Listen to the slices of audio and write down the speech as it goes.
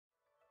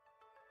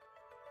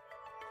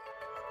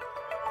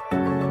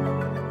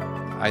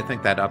I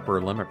think that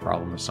upper limit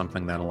problem is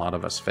something that a lot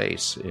of us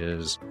face.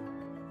 Is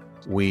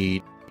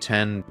we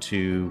tend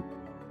to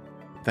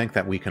think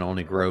that we can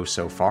only grow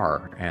so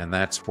far. And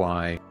that's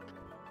why,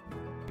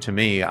 to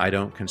me, I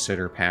don't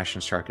consider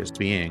passion struck as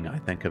being. I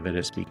think of it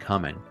as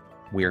becoming.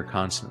 We are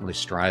constantly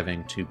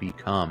striving to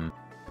become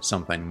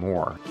something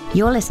more.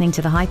 You're listening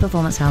to the High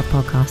Performance Health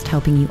Podcast,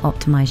 helping you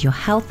optimize your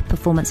health,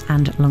 performance,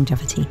 and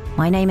longevity.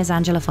 My name is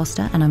Angela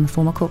Foster, and I'm a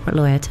former corporate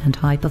lawyer turned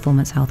high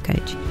performance health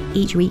coach.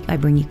 Each week, I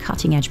bring you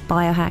cutting-edge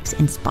biohacks,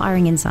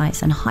 inspiring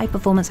insights, and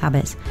high-performance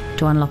habits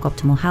to unlock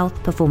optimal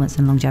health, performance,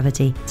 and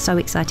longevity. So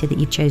excited that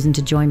you've chosen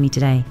to join me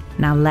today.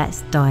 Now let's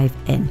dive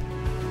in.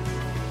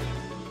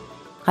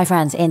 Hi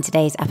friends, in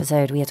today's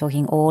episode we are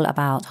talking all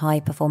about high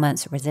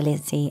performance,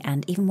 resiliency,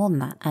 and even more than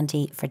that,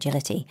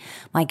 anti-fragility.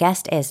 My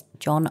guest is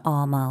John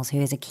R. Miles,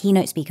 who is a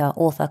keynote speaker,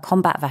 author,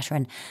 combat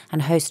veteran,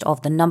 and host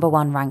of the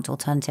 #1 ranked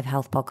alternative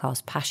health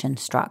podcast, Passion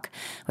Struck,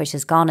 which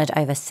has garnered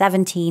over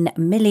 17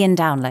 million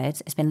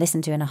downloads. It's been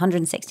listened to in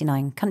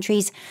 169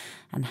 countries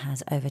and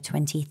has over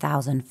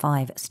 20,000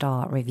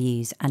 5-star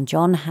reviews. And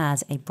John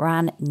has a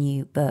brand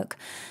new book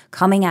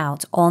coming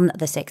out on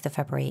the 6th of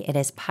February. It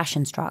is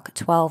Passion Struck,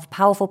 12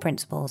 Powerful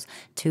Principles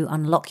to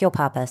Unlock Your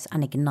Purpose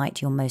and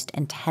Ignite Your Most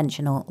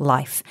Intentional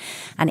Life.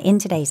 And in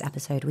today's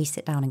episode, we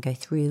sit down and go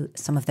through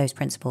some of those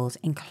principles,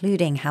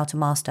 including how to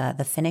master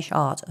the Finnish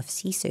art of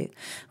Sisu,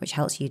 which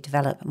helps you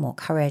develop more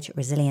courage,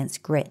 resilience,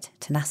 grit,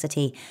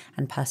 tenacity,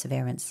 and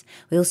perseverance.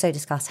 We also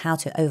discuss how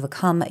to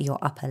overcome your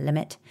upper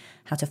limit,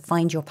 how to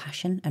find your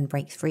passion and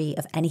break free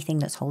of anything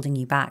that's holding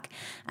you back,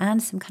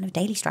 and some kind of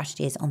daily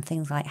strategies on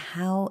things like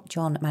how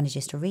John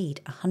manages to read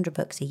 100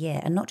 books a year,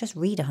 and not just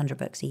read 100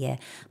 books a year,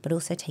 but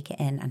also take it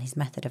in, and his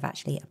method of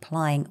actually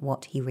applying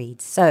what he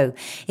reads. So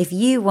if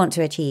you want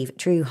to achieve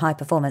true high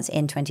performance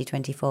in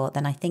 2024,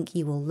 then I think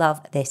you will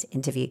love this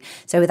interview.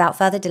 So without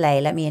further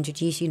delay, let me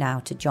introduce you now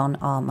to John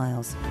R.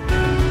 Miles.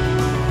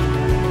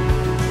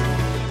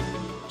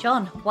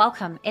 John,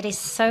 welcome. It is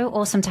so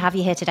awesome to have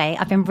you here today.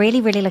 I've been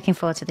really looking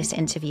forward to this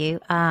interview.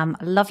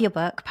 Love your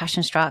book,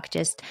 Passion Struck,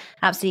 just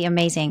absolutely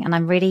amazing. And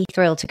I'm really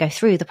thrilled to go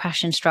through the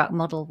Passion Struck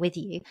model with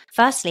you.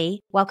 Firstly,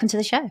 welcome to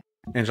the show.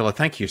 Angela,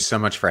 thank you so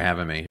much for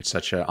having me. It's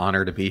such an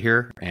honor to be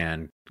here,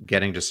 and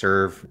getting to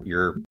serve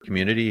your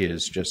community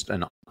is just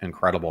an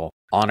incredible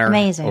honor.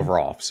 Amazing.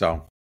 Overall.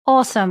 So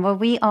awesome. Well,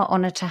 we are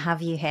honored to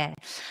have you here.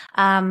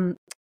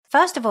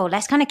 First of all,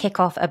 let's kind of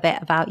kick off a bit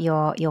about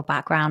your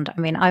background.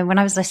 I mean, when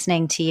I was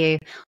listening to you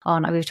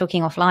we were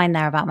talking offline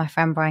there about my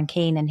friend Brian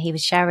Keane, and he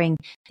was sharing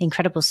the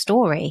incredible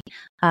story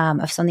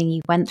of something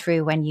you went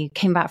through when you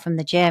came back from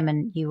the gym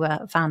and you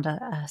found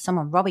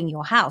someone robbing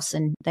your house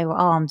and they were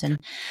armed, and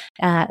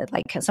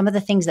like some of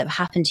the things that have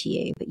happened to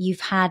you. But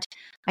you've had,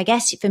 I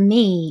guess for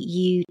me,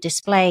 you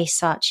display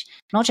such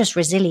not just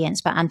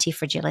resilience, but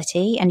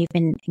anti-fragility, and you've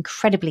been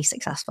incredibly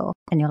successful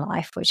in your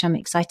life, which I'm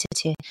excited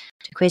to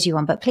quiz you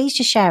on. But please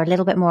just share a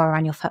little bit more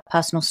around your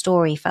personal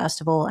story,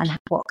 first of all, and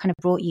what kind of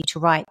brought you to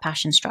write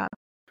Passion Struck.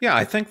 yeah,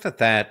 I think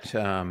that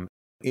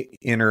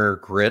inner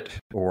grit,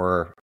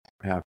 or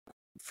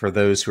for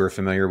those who are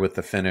familiar with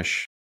the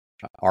Finnish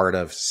art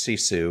of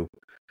Sisu,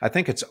 I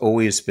think it's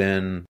always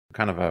been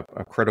kind of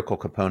a critical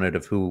component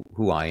of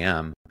who I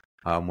am.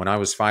 When I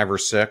was 5 or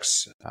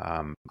 6,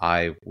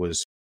 I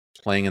was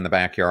playing in the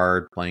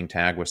backyard, playing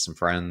tag with some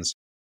friends,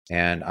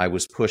 and I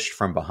was pushed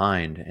from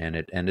behind, and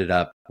it ended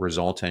up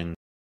resulting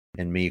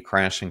in me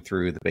crashing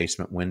through the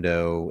basement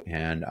window,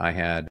 and I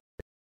had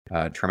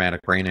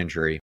traumatic brain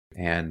injury.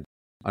 And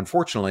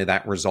unfortunately,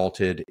 that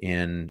resulted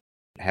in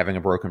having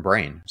a broken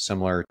brain,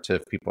 similar to,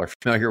 if people are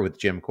familiar with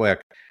Jim Quick.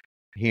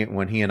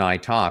 When he and I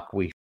talk,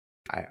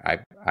 I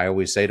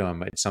always say to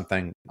him, it's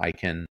something I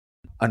can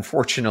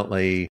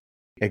unfortunately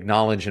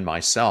acknowledge in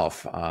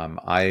myself.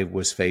 I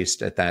was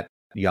faced at that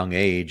young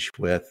age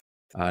with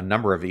a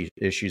number of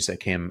issues that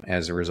came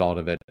as a result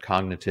of it: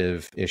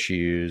 cognitive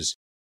issues,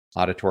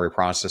 auditory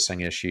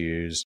processing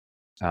issues,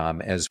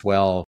 as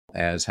well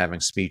as having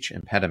speech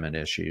impediment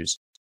issues.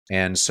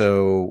 And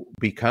so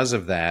because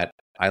of that,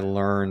 I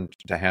learned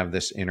to have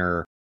this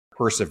inner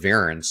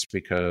perseverance,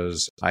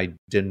 because I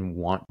didn't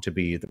want to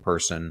be the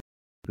person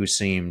who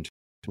seemed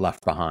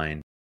left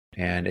behind.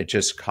 And it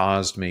just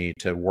caused me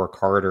to work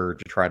harder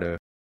to try to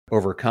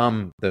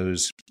overcome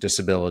those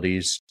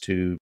disabilities,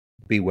 to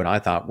be what I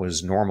thought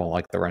was normal,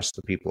 like the rest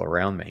of the people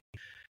around me.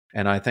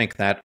 And I think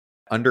that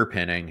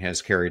underpinning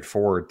has carried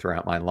forward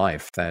throughout my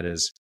life. That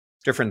is,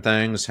 different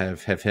things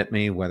have hit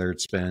me, whether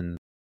it's been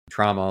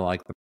trauma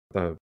like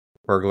the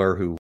burglar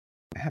who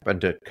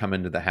happened to come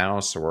into the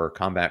house, or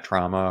combat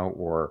trauma,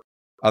 or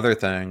other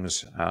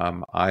things.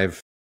 I've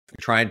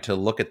tried to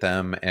look at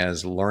them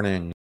as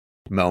learning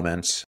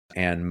moments,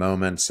 and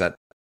moments that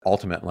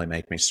ultimately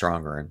make me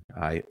stronger. And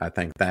I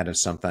think that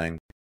is something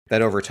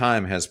that over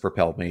time has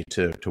propelled me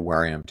to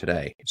where I am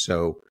today.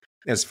 So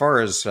as far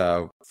as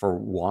for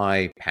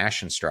why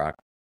Passion Struck,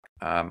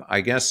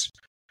 I guess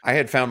I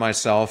had found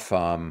myself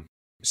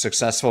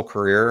successful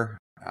career.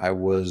 I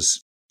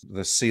was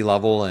the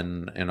C-level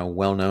in a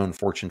well-known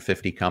Fortune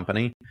 50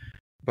 company,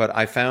 but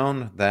I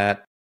found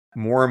that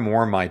more and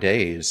more of my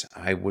days,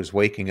 I was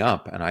waking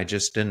up and I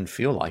just didn't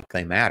feel like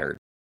they mattered.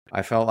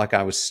 I felt like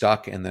I was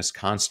stuck in this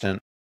constant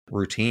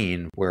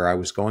routine where I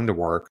was going to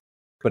work,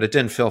 but it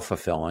didn't feel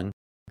fulfilling.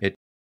 It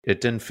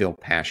it didn't feel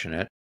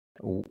passionate.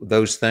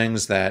 Those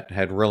things that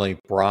had really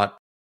brought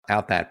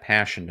out that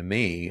passion to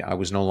me, I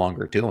was no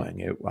longer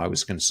doing. I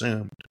was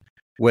consumed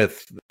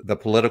with the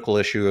political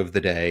issue of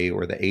the day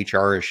or the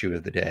HR issue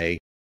of the day.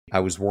 I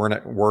was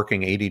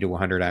working 80 to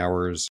 100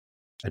 hours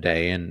a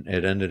day, and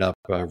it ended up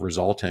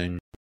resulting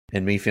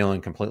in me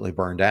feeling completely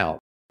burned out.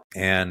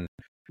 And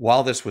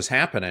while this was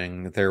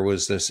happening, there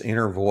was this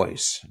inner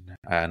voice,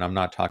 and I'm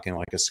not talking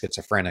like a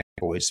schizophrenic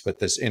voice, but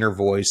this inner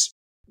voice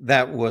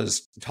that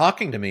was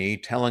talking to me,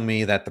 telling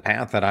me that the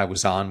path that I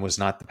was on was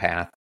not the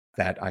path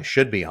that I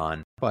should be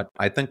on. But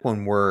I think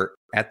when we're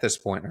at this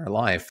point in our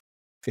life,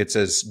 it's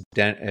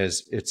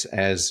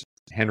as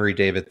Henry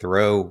David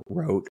Thoreau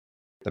wrote,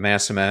 "The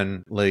mass of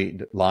men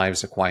lead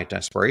lives of quiet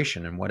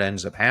desperation." And what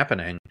ends up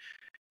happening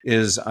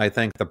is, I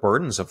think, the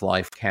burdens of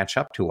life catch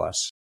up to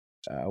us.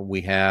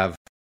 We have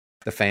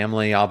the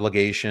family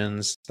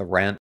obligations, the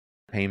rent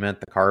payment,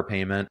 the car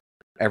payment,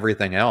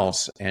 everything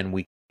else, and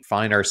we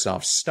find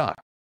ourselves stuck.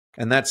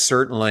 And that's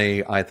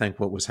certainly, I think,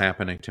 what was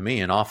happening to me.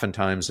 And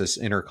oftentimes this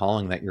inner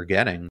calling that you're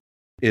getting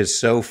is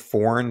so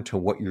foreign to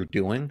what you're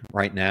doing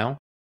right now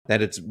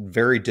that it's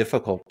very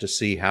difficult to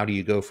see how do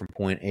you go from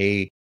point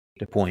A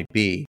to point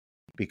B,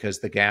 because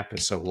the gap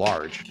is so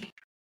large.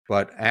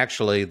 But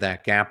actually,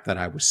 that gap that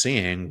I was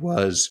seeing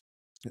was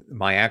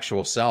my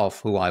actual self,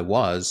 who I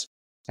was,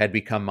 had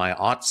become my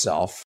ought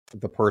self,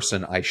 the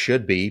person I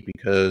should be,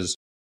 because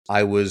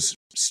I was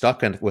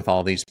stuck with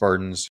all these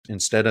burdens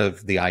instead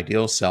of the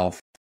ideal self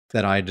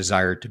that I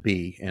desired to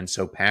be. And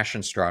so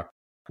Passion Struck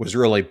was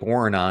really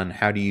born on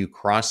how do you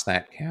cross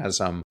that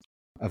chasm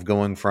of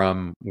going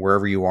from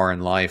wherever you are in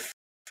life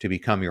to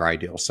become your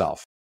ideal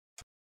self.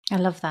 I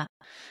love that.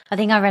 I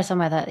think I read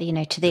somewhere that,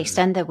 to the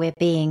extent that we're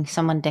being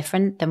someone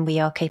different than we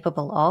are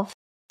capable of,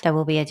 there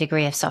will be a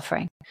degree of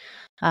suffering.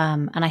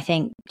 And I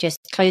think just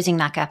closing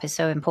that gap is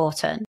so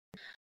important.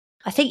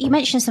 I think you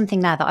mentioned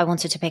something there that I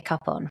wanted to pick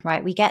up on,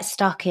 right? We get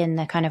stuck in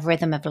the kind of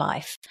rhythm of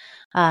life.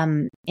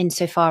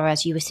 Insofar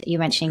as you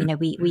mentioning,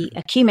 we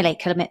accumulate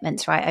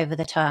commitments, right, over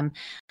the term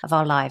of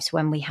our lives.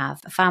 When we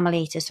have a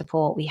family to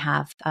support, we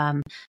have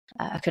a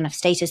kind of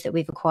status that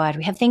we've acquired.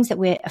 We have things that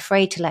we're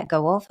afraid to let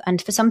go of.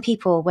 And for some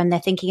people, when they're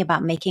thinking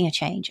about making a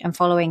change and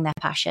following their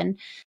passion,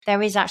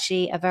 there is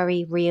actually a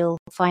very real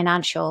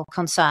financial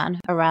concern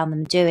around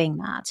them doing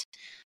that.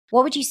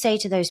 What would you say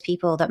to those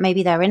people that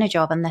maybe they're in a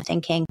job and they're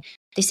thinking,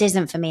 this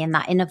isn't for me, and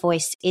that inner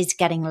voice is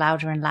getting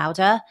louder and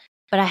louder,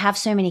 but I have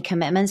so many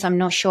commitments, I'm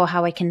not sure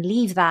how I can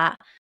leave that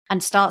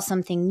and start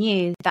something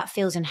new that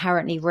feels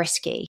inherently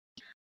risky?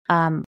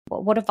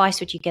 What advice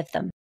would you give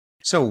them?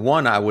 So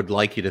one, I would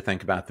like you to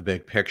think about the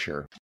big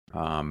picture.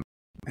 And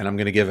I'm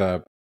going to give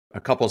a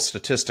couple of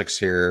statistics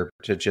here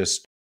to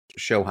just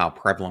show how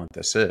prevalent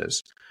this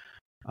is.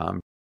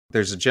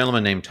 There's a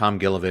gentleman named Tom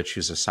Gilovich,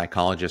 who's a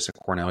psychologist at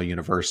Cornell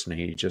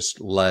University. He just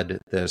led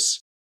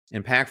this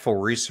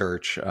impactful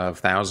research of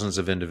thousands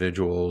of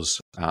individuals,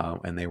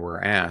 and they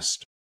were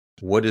asked,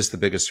 what is the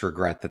biggest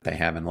regret that they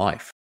have in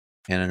life?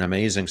 And an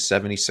amazing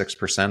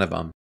 76% of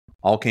them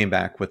all came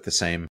back with the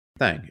same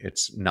thing.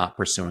 It's not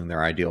pursuing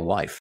their ideal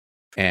life.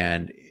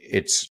 And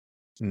it's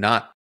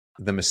not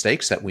the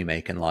mistakes that we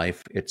make in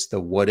life, it's the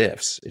what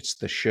ifs, it's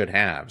the should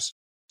haves.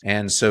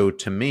 And so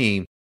to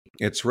me,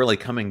 it's really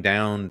coming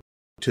down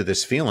to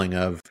this feeling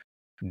of,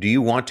 do you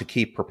want to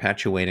keep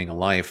perpetuating a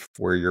life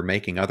where you're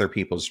making other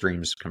people's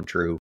dreams come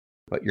true,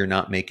 but you're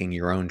not making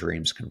your own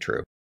dreams come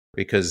true?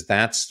 Because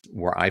that's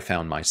where I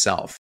found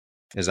myself,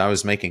 is I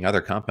was making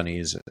other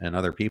companies and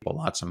other people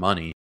lots of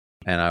money,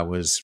 and I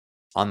was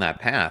on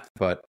that path,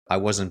 but I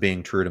wasn't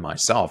being true to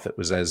myself. It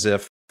was as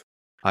if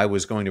I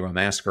was going to a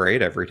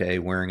masquerade every day,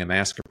 wearing a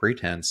mask of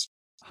pretense,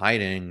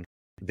 hiding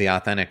the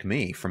authentic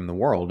me from the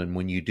world. And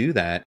when you do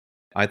that,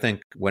 I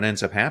think what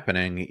ends up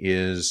happening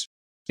is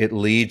it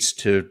leads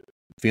to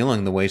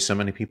feeling the way so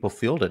many people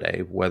feel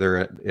today,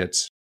 whether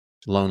it's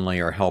lonely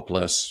or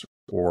helpless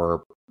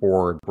or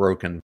bored,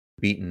 broken,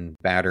 beaten,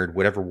 battered,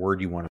 whatever word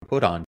you want to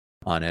put on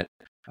it.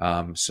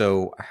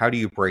 So how do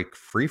you break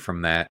free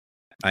from that?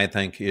 I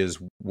think is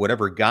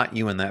whatever got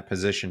you in that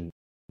position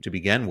to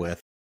begin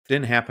with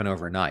didn't happen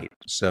overnight.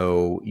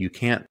 So you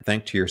can't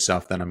think to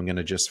yourself that I'm going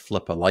to just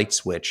flip a light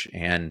switch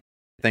and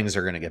things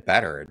are going to get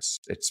better.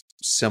 It's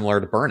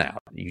similar to burnout.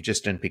 You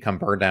just didn't become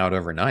burned out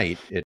overnight.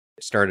 It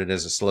started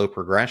as a slow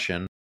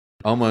progression,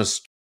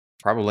 almost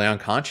probably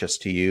unconscious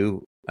to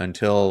you,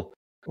 until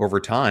over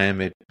time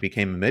it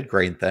became a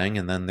mid-grade thing.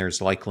 And then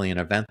there's likely an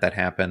event that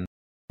happened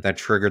that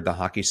triggered the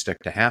hockey stick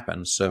to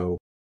happen. So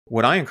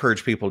what I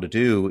encourage people to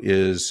do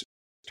is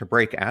to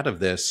break out of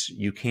this.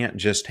 You can't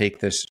just take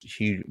this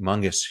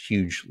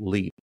huge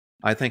leap.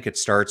 I think it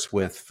starts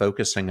with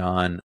focusing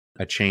on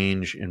a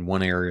change in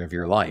one area of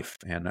your life.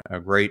 And a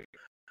great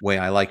way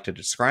I like to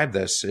describe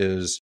this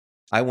is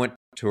I went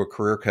to a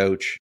career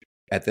coach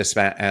at this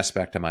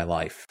aspect of my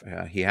life.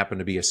 He happened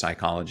to be a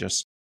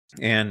psychologist.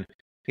 And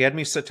He had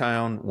me sit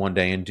down one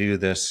day and do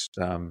this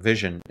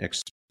vision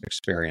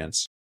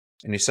experience.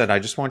 And he said, I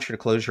just want you to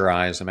close your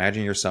eyes,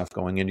 imagine yourself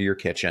going into your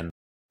kitchen,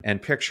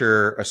 and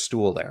picture a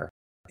stool there.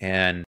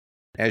 And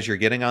as you're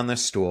getting on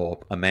this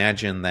stool,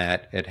 imagine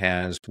that it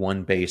has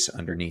one base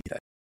underneath it.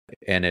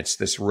 And it's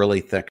this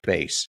really thick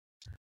base.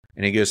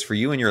 And he goes, for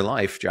you in your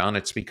life, John,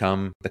 it's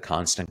become the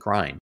constant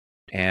grind.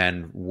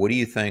 And what do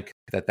you think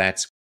that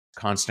that's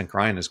constant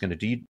grind is going to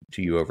do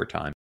to you over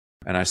time?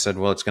 And I said,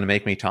 well, it's going to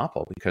make me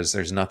topple because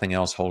there's nothing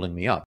else holding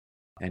me up.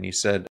 And he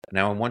said,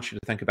 now I want you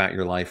to think about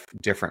your life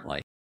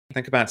differently.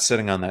 Think about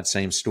sitting on that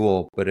same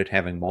stool, but it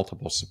having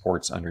multiple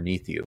supports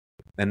underneath you.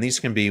 And these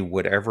can be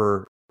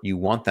whatever you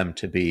want them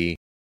to be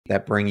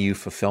that bring you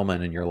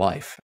fulfillment in your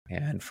life.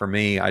 And for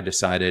me, I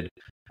decided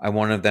I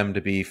wanted them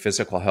to be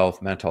physical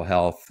health, mental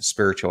health,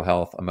 spiritual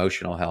health,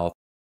 emotional health,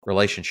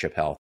 relationship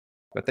health.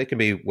 But they can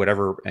be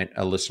whatever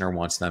a listener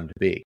wants them to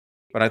be.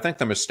 But I think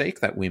the mistake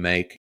that we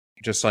make,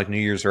 just like New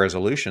Year's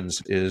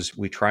resolutions, is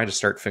we try to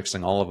start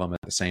fixing all of them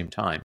at the same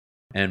time.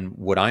 And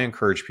what I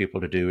encourage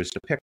people to do is to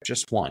pick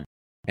just one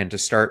and to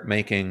start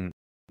making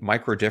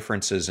micro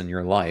differences in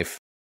your life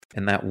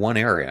in that one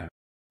area,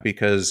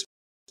 because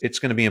it's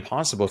going to be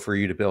impossible for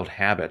you to build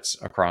habits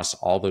across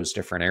all those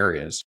different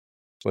areas.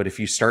 But if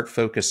you start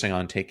focusing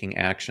on taking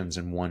actions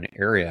in one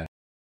area,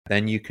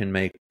 then you can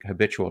make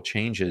habitual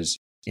changes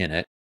in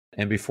it.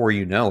 And before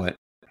you know it,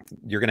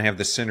 you're going to have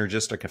this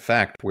synergistic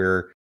effect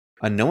where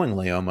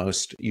unknowingly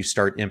almost you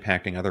start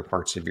impacting other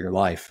parts of your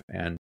life.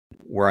 And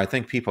where I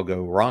think people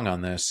go wrong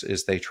on this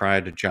is they try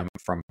to jump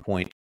from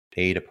point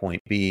A to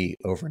point B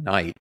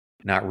overnight,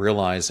 not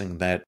realizing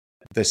that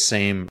the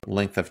same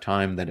length of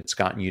time that it's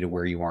gotten you to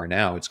where you are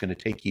now, it's going to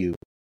take you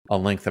a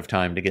length of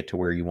time to get to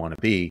where you want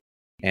to be.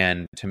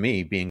 And to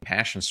me, being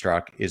passion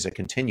struck is a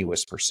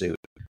continuous pursuit.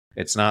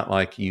 It's not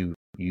like you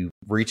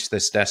reach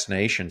this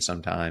destination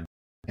sometime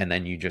and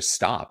then you just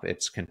stop.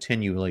 It's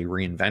continually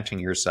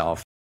reinventing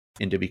yourself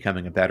into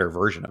becoming a better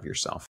version of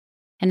yourself.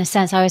 In a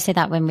sense, I always say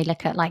that when we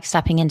look at like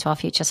stepping into our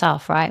future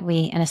self, right?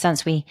 In a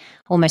sense, we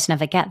almost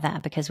never get there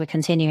because we're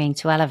continuing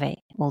to elevate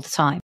all the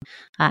time.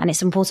 And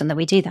it's important that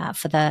we do that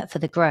for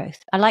the growth.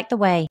 I like the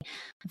way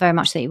very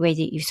much that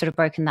you've sort of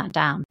broken that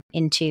down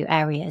into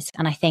areas.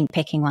 And I think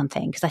picking one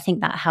thing, because I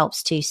think that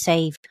helps to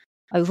save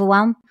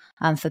overwhelm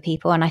for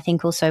people. And I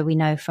think also we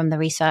know from the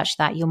research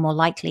that you're more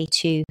likely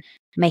to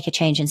make a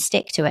change and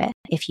stick to it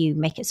if you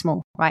make it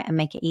small, right? And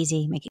make it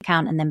easy, make it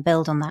count, and then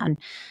build on that.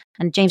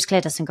 And James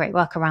Clear does some great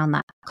work around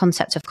that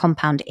concept of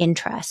compound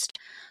interest.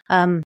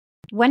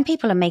 When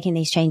people are making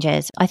these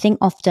changes, I think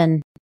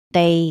often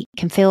they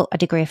can feel a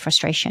degree of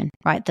frustration,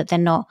 right? That they're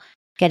not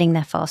getting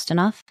there fast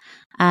enough.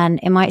 And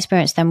in my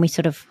experience, then we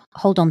sort of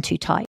hold on too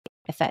tight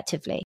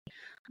effectively.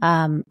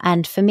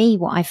 And for me,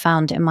 what I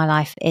found in my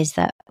life is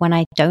that when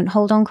I don't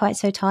hold on quite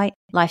so tight,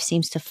 life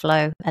seems to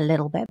flow a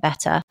little bit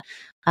better.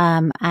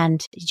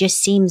 And it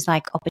just seems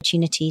like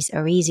opportunities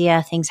are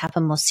easier, things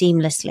happen more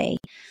seamlessly.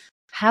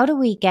 How do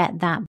we get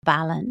that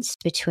balance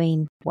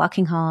between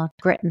working hard,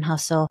 grit and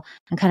hustle,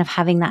 and kind of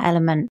having that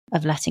element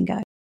of letting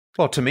go?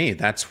 Well, to me,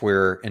 that's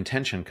where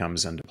intention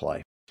comes into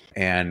play.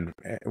 And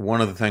one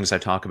of the things I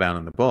talk about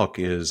in the book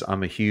is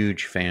I'm a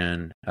huge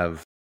fan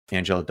of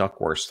Angela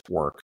Duckworth's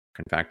work.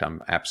 In fact,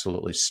 I'm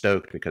absolutely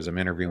stoked because I'm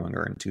interviewing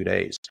her in 2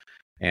 days.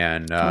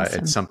 And Awesome.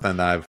 It's something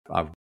that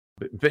I've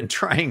been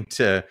trying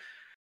to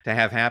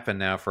have happen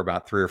now for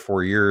about 3 or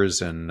 4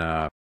 years. And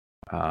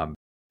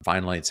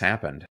finally it's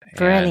happened.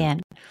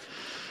 Brilliant.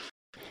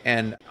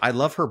 And I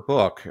love her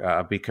book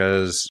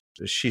because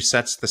she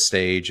sets the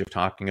stage of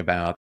talking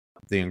about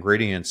the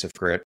ingredients of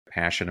grit,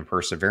 passion, and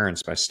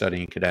perseverance by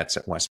studying cadets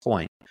at West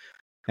Point.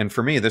 And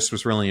for me, this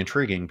was really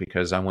intriguing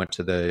because I went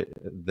to the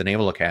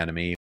Naval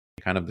Academy,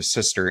 kind of the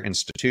sister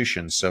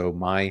institution. So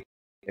my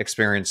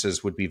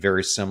experiences would be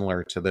very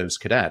similar to those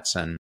cadets.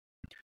 And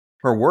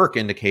her work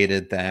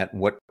indicated that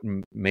what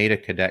made a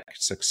cadet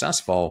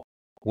successful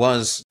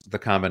was the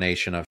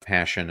combination of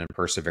passion and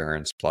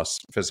perseverance plus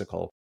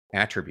physical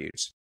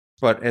attributes.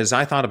 But as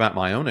I thought about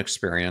my own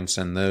experience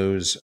and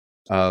those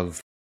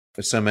of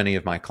so many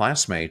of my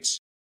classmates,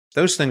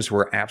 those things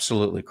were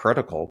absolutely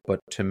critical. But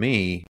to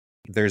me,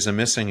 there's a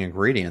missing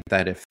ingredient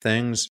that if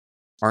things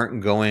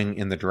aren't going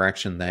in the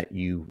direction that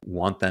you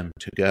want them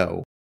to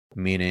go,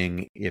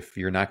 meaning if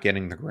you're not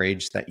getting the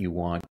grades that you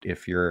want,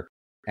 if your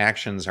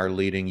actions are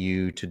leading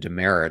you to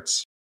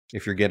demerits,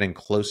 if you're getting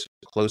closer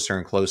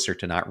and closer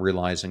to not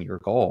realizing your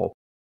goal,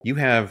 you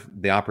have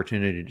the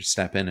opportunity to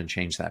step in and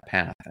change that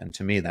path. And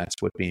to me, that's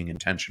what being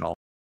intentional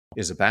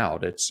is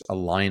about. It's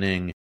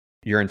aligning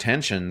your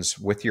intentions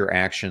with your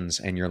actions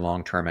and your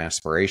long-term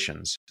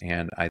aspirations.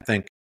 And I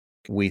think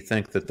we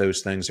think that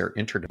those things are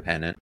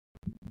interdependent,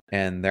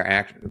 and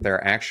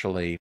they're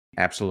actually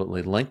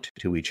absolutely linked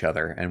to each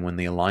other. And when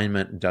the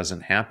alignment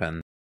doesn't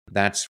happen,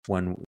 that's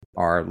when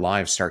our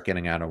lives start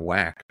getting out of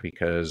whack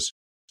because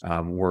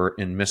we're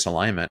in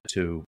misalignment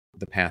to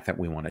the path that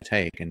we want to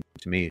take. And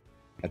to me,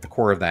 at the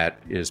core of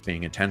that is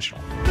being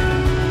intentional.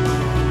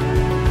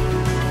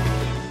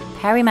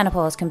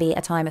 Perimenopause can be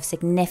a time of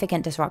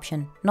significant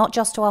disruption, not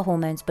just to our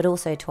hormones, but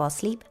also to our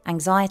sleep,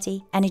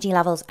 anxiety, energy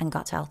levels, and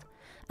gut health.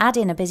 Add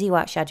in a busy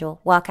work schedule,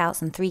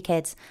 workouts, and 3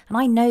 kids, and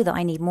I know that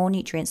I need more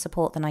nutrient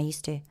support than I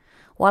used to.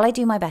 While I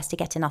do my best to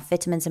get enough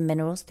vitamins and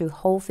minerals through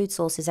whole food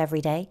sources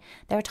every day,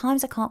 there are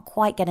times I can't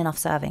quite get enough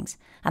servings,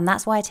 and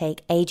that's why I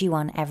take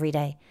AG1 every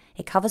day.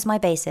 It covers my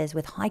bases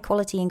with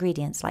high-quality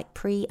ingredients like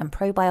pre- and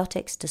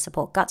probiotics to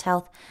support gut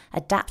health,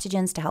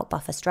 adaptogens to help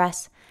buffer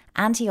stress,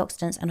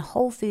 antioxidants, and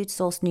whole food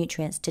source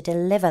nutrients to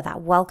deliver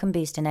that welcome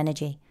boost in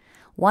energy.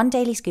 1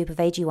 daily scoop of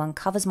AG1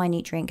 covers my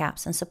nutrient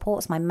gaps and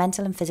supports my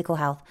mental and physical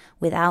health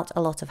without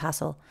a lot of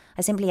hassle.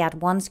 I simply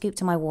add 1 scoop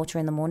to my water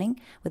in the morning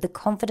with the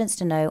confidence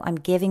to know I'm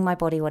giving my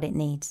body what it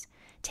needs.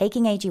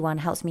 Taking AG1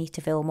 helps me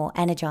to feel more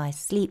energized,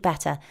 sleep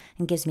better,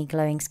 and gives me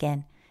glowing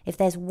skin. If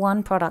there's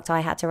one product I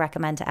had to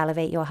recommend to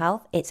elevate your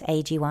health, it's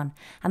AG1.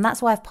 And that's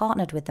why I've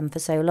partnered with them for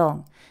so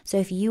long. So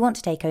if you want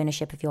to take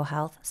ownership of your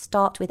health,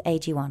 start with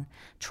AG1.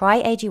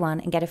 Try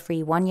AG1 and get a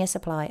free 1-year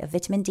supply of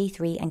vitamin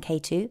D3 and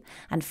K2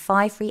 and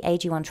 5 free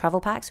AG1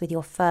 travel packs with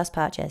your first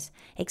purchase,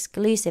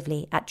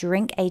 exclusively at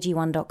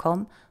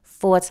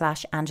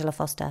drinkag1.com/Angela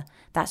Foster.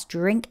 That's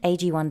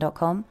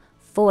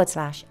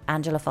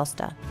drinkag1.com/Angela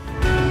Foster.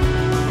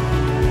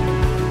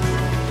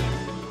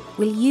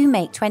 Will you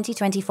make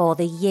 2024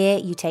 the year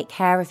you take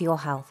care of your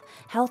health?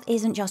 Health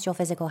isn't just your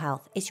physical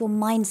health, it's your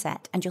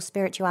mindset and your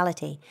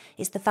spirituality.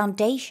 It's the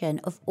foundation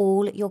of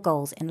all your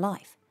goals in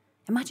life.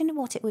 Imagine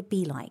what it would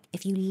be like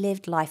if you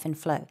lived life in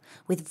flow,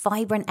 with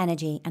vibrant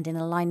energy and in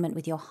alignment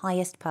with your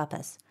highest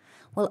purpose.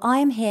 Well, I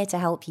am here to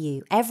help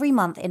you. Every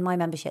month in my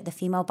membership, the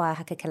Female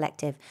Biohacker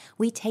Collective,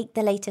 we take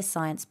the latest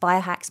science,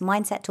 biohacks,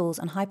 mindset tools,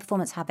 and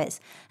high-performance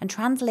habits and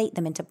translate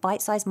them into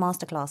bite-sized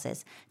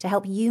masterclasses to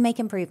help you make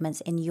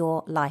improvements in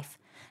your life.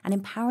 An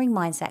empowering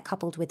mindset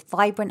coupled with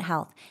vibrant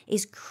health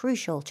is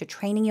crucial to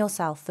training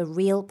yourself for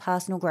real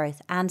personal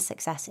growth and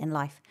success in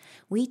life.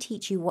 We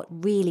teach you what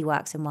really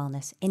works in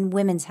wellness, in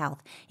women's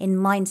health, in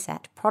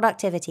mindset,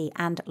 productivity,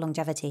 and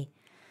longevity.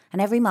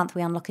 And every month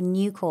we unlock a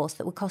new course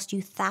that will cost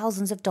you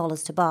thousands of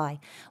dollars to buy.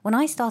 When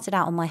I started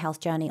out on my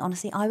health journey,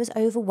 honestly, I was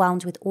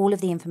overwhelmed with all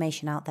of the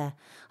information out there.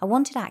 I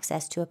wanted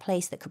access to a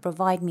place that could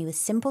provide me with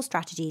simple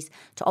strategies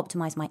to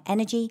optimize my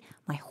energy,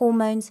 my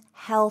hormones,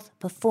 health,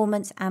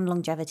 performance, and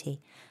longevity.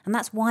 And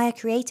that's why I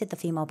created the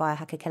Female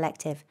Biohacker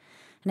Collective.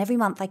 And every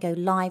month I go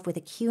live with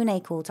a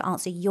Q&A call to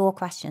answer your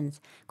questions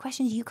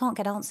you can't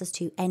get answers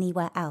to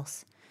anywhere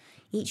else.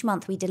 Each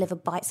month we deliver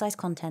bite-sized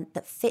content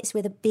that fits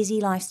with a busy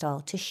lifestyle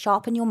to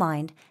sharpen your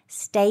mind,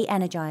 stay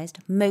energized,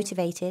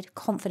 motivated,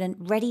 confident,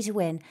 ready to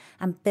win,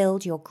 and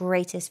build your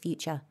greatest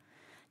future.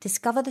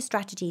 Discover the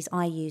strategies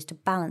I use to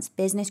balance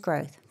business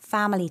growth,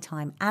 family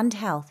time, and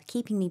health,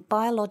 keeping me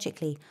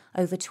biologically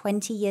over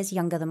 20 years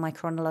younger than my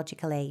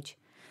chronological age.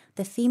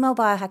 The Female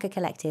Biohacker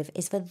Collective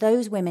is for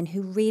those women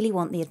who really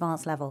want the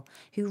advanced level,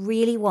 who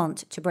really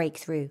want to break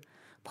through.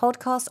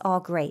 Podcasts are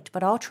great,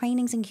 but our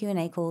trainings and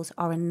Q&A calls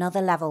are another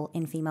level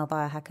in Female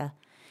Biohacker.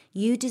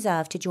 You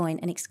deserve to join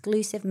an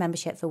exclusive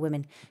membership for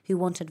women who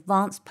want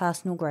advanced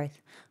personal growth,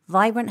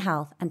 vibrant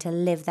health, and to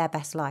live their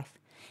best life.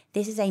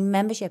 This is a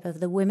membership of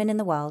the women in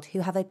the world who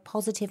have a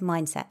positive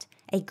mindset,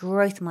 a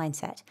growth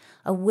mindset,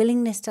 a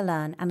willingness to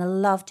learn, and a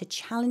love to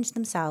challenge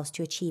themselves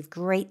to achieve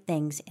great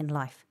things in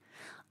life.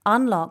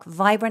 Unlock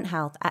vibrant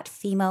health at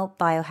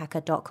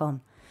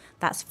femalebiohacker.com.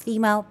 That's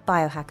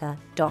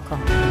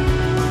femalebiohacker.com.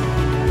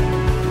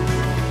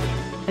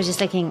 I was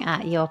just looking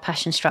at your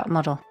passion struck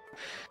model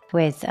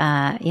with,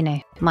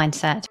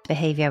 mindset,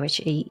 behavior, which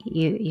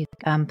you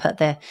put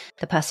the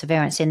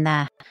perseverance in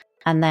there.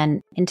 And then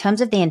in terms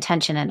of the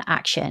intention and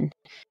action,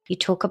 you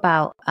talk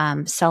about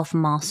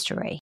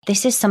self-mastery.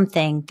 This is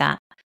something that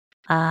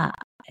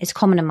is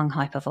common among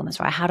high performers,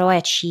 right? How do I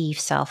achieve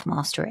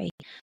self-mastery?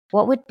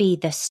 What would be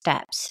the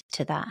steps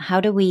to that?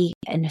 How do we,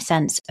 in a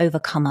sense,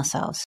 overcome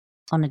ourselves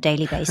on a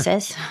daily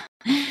basis?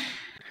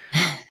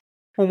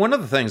 Well, one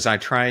of the things I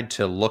tried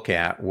to look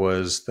at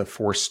was the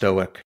 4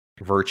 Stoic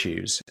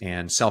virtues,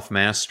 and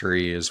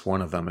self-mastery is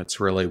one of them. It's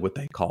really what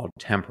they call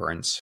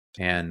temperance.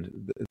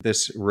 And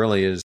this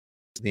really is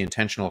the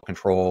intentional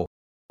control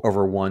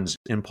over one's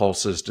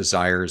impulses,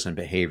 desires, and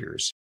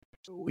behaviors.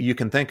 You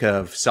can think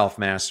of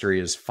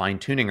self-mastery as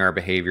fine-tuning our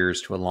behaviors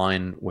to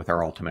align with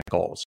our ultimate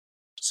goals.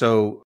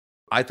 So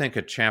I think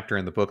a chapter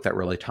in the book that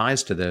really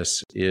ties to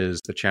this is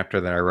the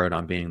chapter that I wrote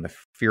on being the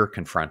fear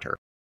confronter,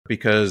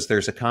 because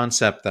there's a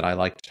concept that I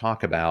like to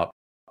talk about,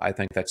 I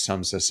think that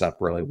sums this up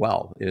really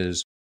well,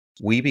 is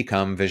we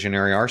become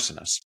visionary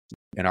arsonists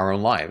in our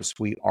own lives.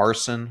 We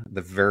arson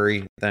the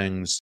very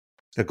things,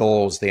 the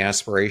goals, the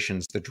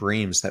aspirations, the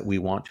dreams that we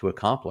want to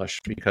accomplish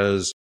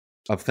because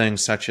of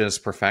things such as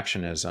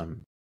perfectionism,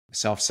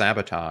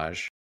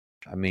 self-sabotage,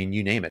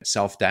 you name it,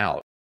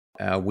 self-doubt.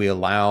 We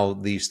allow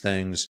these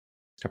things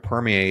to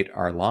permeate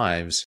our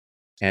lives,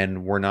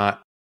 and we're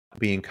not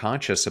being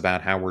conscious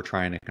about how we're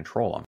trying to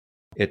control them.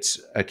 It's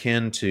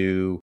akin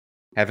to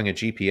having a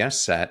GPS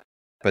set,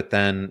 but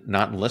then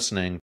not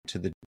listening to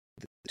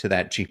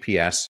that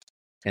GPS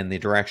and the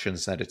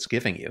directions that it's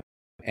giving you.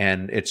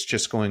 And it's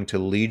just going to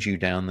lead you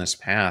down this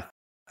path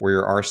where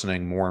you're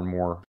arsoning more and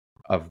more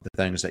of the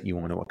things that you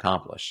want to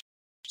accomplish.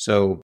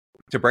 So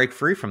to break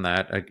free from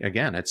that,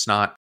 again, it's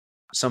not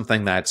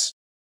something that's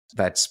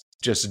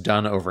just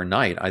done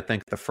overnight. I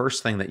think the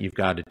first thing that you've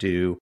got to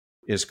do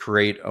is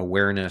create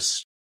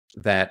awareness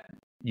that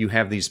you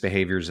have these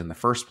behaviors in the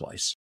first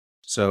place.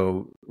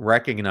 So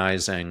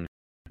recognizing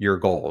your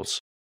goals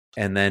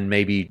and then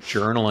maybe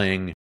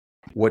journaling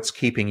what's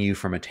keeping you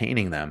from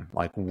attaining them.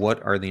 Like,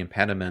 what are the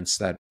impediments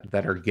that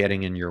are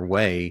getting in your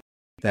way,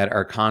 that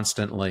are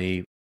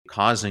constantly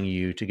causing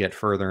you to get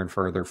further and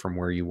further from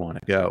where you want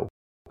to go?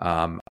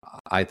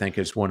 I think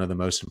is one of the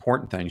most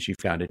important things you've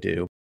got to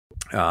do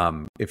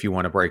if you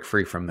want to break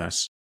free from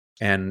this.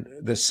 And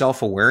the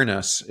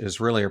self-awareness is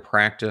really a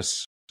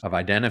practice of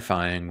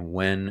identifying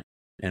when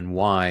and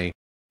why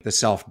the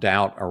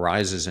self-doubt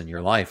arises in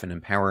your life and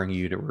empowering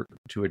you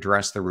to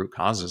address the root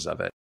causes of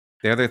it.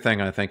 The other thing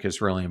I think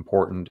is really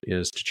important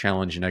is to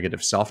challenge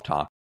negative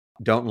self-talk.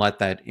 Don't let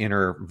that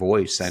inner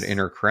voice, that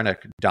inner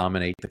critic,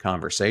 dominate the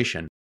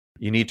conversation.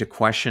 You need to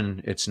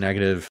question its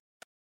negative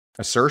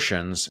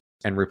assertions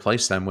and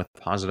replace them with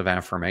positive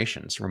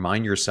affirmations.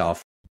 Remind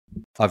yourself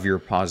of your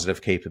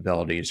positive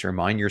capabilities.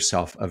 Remind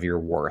yourself of your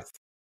worth.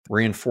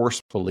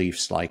 Reinforce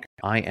beliefs like,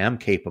 I am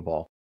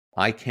capable.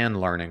 I can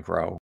learn and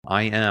grow.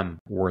 I am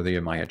worthy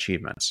of my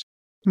achievements.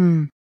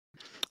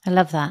 I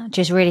love that.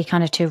 Just really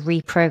kind of to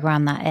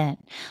reprogram that in.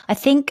 I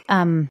think,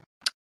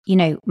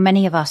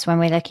 many of us, when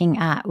we're looking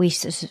at, we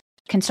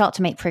can start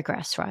to make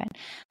progress, right?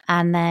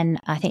 And then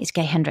I think it's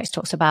Gay Hendricks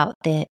talks about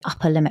the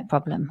upper limit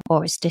problem,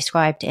 or it's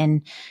described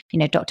in,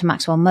 Dr.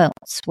 Maxwell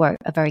Maltz wrote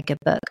a very good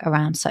book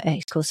around,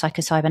 it's called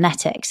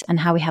Psychocybernetics, and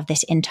how we have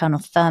this internal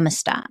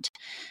thermostat.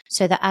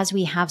 So that as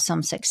we have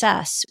some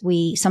success,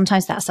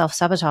 sometimes that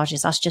self-sabotage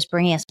is us just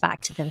bringing us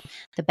back to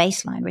the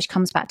baseline, which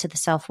comes back to the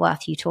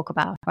self-worth you talk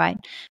about, right?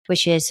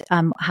 Which is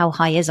how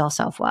high is our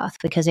self-worth?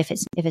 Because if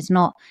it's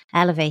not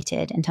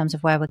elevated in terms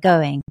of where we're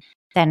going,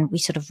 then we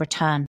sort of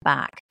return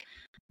back.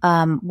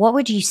 What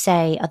would you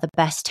say are the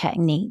best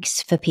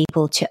techniques for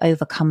people to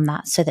overcome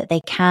that so that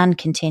they can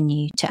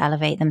continue to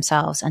elevate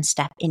themselves and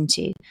step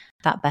into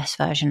that best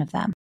version of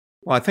them?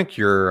 Well, I think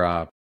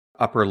your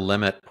upper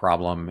limit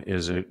problem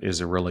is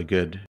a really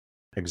good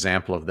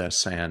example of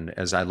this. And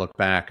as I look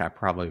back, I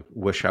probably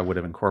wish I would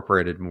have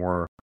incorporated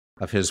more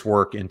of his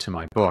work into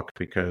my book,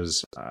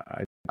 because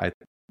I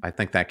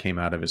think that came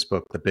out of his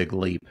book, The Big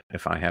Leap,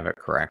 if I have it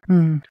correct.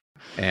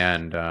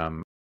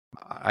 And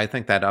I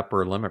think that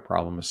upper limit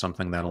problem is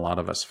something that a lot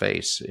of us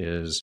face.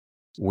 Is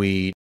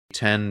we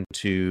tend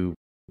to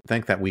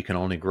think that we can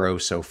only grow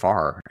so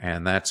far.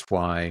 And that's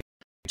why,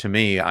 to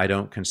me, I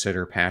don't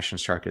consider passion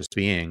struck as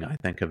being. I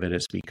think of it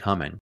as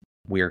becoming.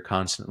 We are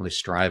constantly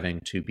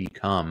striving to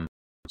become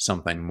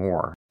something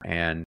more.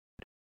 And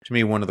to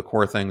me, one of the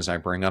core things I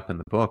bring up in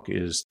the book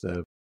is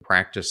the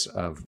practice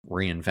of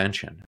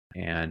reinvention.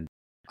 And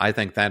I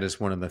think that is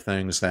one of the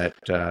things that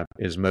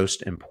is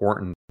most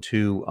important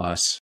to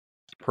us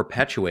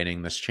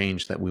perpetuating this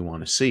change that we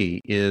want to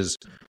see, is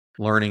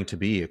learning to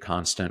be a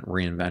constant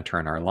reinventor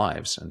in our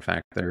lives. In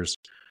fact, there's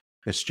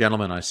this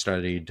gentleman I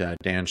studied,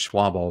 Dan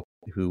Schwabel,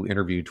 who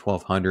interviewed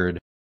 1,200,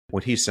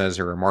 what he says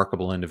are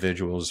remarkable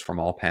individuals from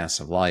all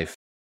paths of life.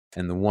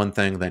 And the one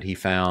thing that he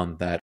found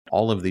that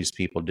all of these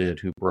people did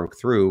who broke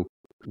through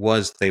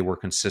was they were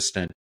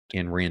consistent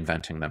in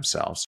reinventing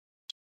themselves.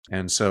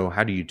 And so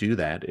how do you do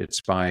that?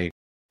 It's by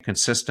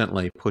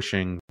consistently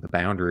pushing the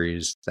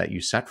boundaries that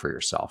you set for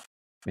yourself.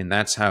 And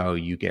that's how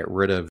you get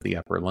rid of the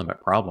upper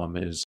limit problem,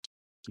 is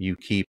you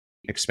keep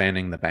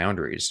expanding the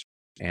boundaries.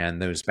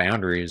 And those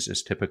boundaries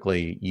is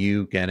typically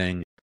you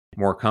getting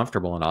more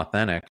comfortable and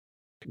authentic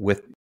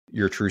with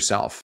your true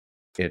self.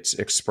 It's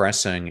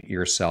expressing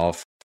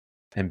yourself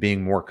and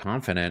being more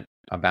confident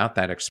about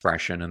that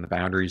expression and the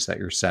boundaries that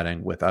you're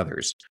setting with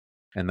others.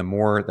 And the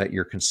more that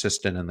you're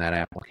consistent in that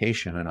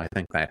application, and I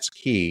think that's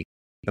key,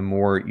 the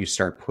more you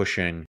start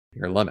pushing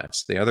your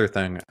limits. The other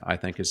thing I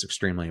think is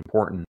extremely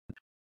important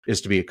is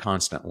to be a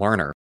constant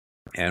learner.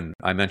 And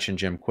I mentioned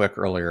Jim Quick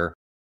earlier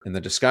in the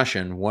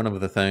discussion. One of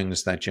the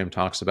things that Jim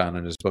talks about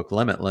in his book,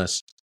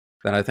 Limitless,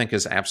 that I think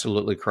is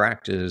absolutely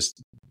correct, is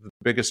the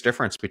biggest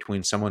difference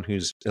between someone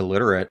who's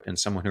illiterate and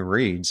someone who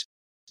reads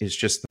is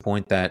just the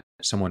point that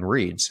someone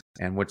reads.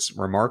 And what's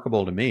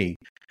remarkable to me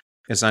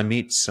is I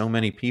meet so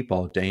many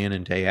people day in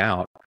and day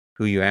out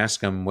who you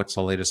ask them, what's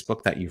the latest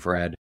book that you've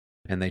read?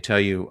 And they tell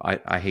you,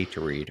 I hate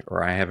to read,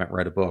 or I haven't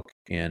read a book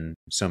in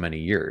so many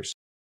years.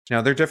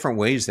 Now, there are different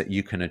ways that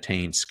you can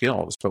attain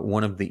skills, but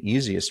one of the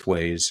easiest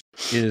ways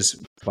is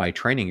by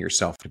training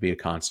yourself to be a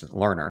constant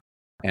learner.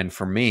 And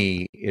for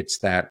me, it's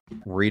that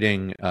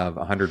reading of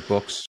 100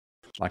 books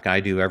like I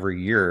do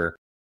every year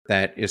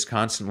that is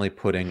constantly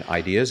putting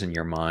ideas in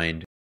your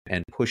mind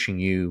and pushing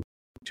you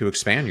to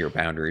expand your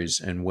boundaries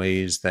in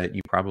ways that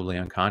you probably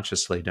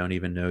unconsciously don't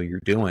even know you're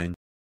doing.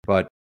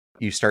 But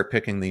you start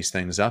picking these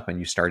things up and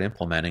you start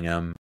implementing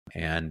them.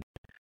 And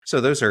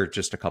so those are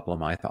just a couple of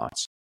my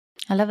thoughts.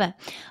 I love it.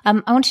 I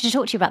wanted to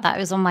talk to you about that. It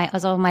was on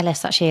my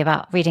list actually,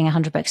 about reading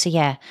 100 books a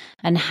year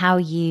and how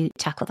you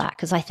tackle that.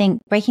 Because I think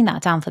breaking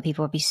that down for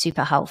people would be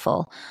super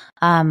helpful.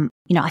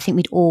 I think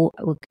we'd all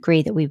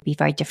agree that we would be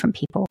very different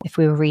people if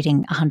we were reading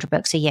 100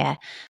 books a year.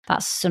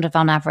 That's sort of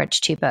on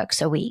average 2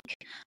 books a week.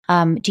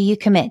 Do you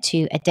commit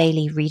to a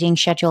daily reading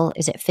schedule?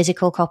 Is it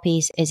physical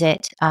copies?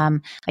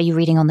 Are you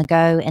reading on the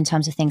go in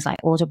terms of things like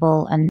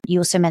Audible? And you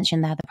also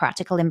mentioned there the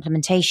practical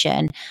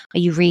implementation. Are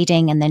you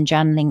reading and then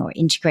journaling or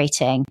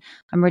integrating?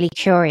 I'm really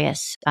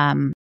curious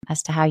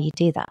as to how you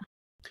do that.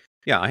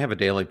 Yeah, I have a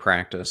daily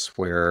practice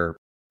where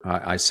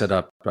I set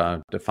up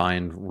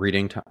defined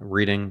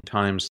reading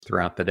times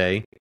throughout the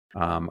day.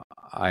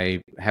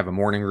 I have a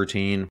morning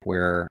routine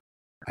where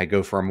I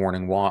go for a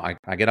morning walk.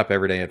 I get up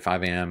every day at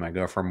 5 a.m. I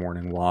go for a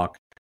morning walk.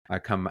 I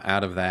come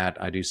out of that.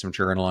 I do some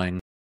journaling,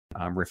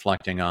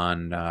 reflecting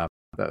on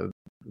the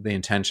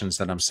intentions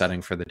that I'm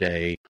setting for the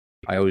day.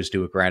 I always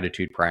do a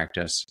gratitude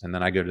practice, and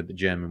then I go to the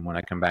gym. And when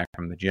I come back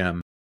from the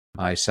gym,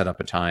 I set up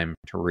a time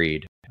to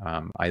read.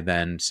 I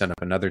then set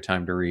up another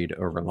time to read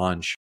over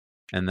lunch.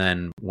 And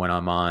then when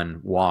I'm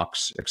on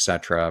walks,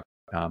 etc.,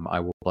 I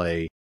will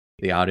play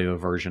the audio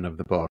version of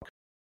the book,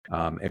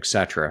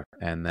 etc.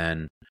 And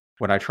then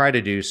what I try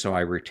to do so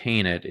I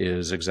retain it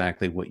is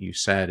exactly what you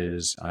said,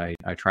 is I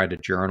try to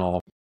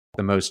journal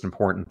the most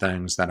important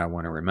things that I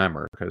want to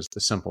remember, because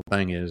the simple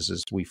thing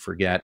is we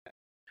forget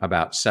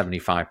about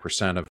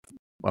 75%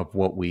 of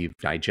what we've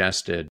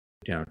digested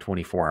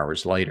 24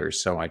 hours later.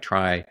 So I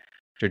try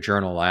to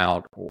journal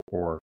out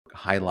or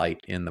highlight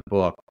in the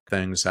book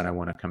things that I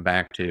want to come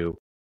back to,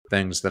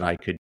 things that I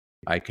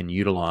can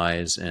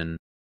utilize in,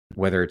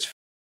 whether it's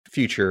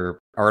future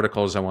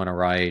articles I want to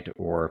write,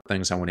 or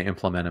things I want to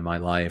implement in my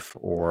life,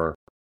 or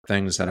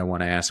things that I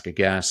want to ask a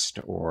guest,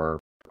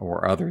 or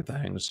other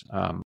things.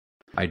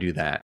 I do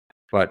that.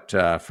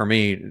 But for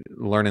me,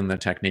 learning the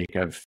technique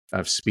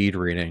of speed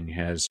reading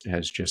has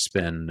just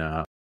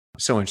been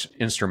so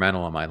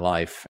instrumental in my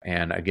life.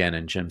 And again,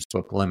 in Jim's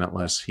book,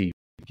 Limitless, he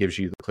gives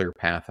you the clear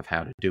path of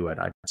how to do it.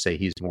 I'd say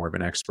he's more of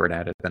an expert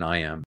at it than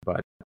I am.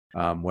 But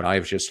what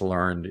I've just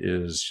learned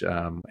is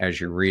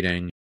as you're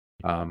reading,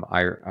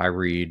 I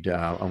read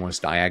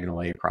almost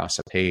diagonally across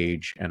a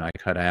page, and I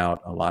cut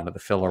out a lot of the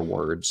filler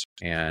words,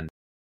 and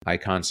I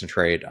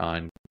concentrate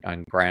on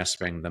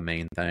grasping the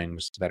main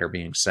things that are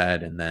being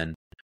said. And then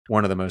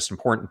one of the most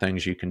important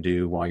things you can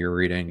do while you're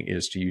reading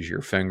is to use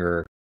your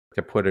finger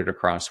to put it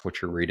across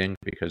what you're reading,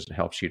 because it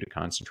helps you to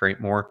concentrate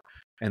more.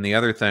 And the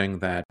other thing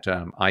that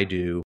I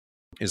do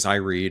is I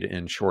read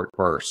in short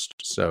bursts.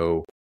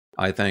 So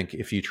I think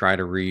if you try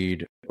to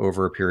read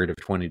over a period of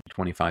 20 to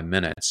 25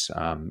 minutes,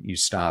 you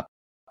stop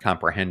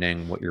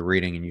comprehending what you're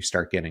reading and you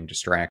start getting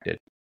distracted.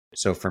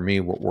 So for me,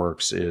 what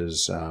works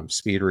is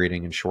speed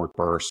reading in short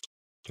bursts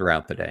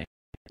throughout the day,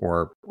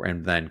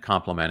 and then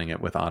complementing it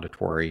with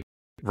auditory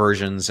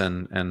versions.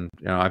 And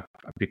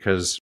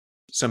because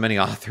so many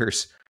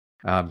authors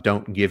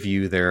don't give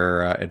you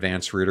their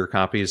advanced reader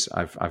copies,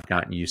 I've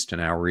gotten used to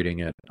now reading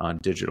it on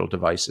digital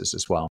devices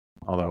as well.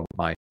 Although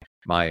my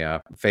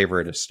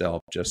favorite is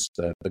still just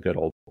the good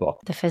old book,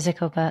 the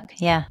physical book.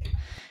 Yeah.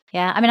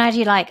 I mean, I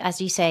do like,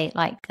 as you say,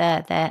 like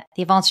the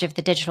advantage of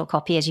the digital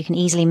copy is you can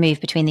easily move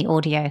between the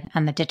audio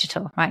and the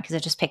digital, right? Because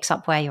it just picks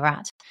up where you're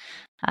at,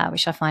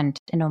 which I find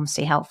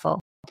enormously helpful.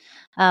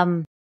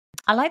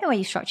 I like the way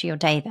you structure your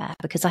day there,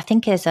 because I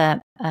think there's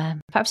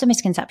perhaps a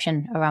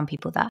misconception around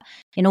people that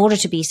in order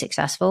to be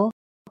successful,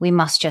 we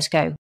must just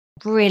go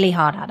really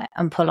hard at it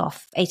and pull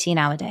off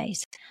 18-hour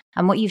days.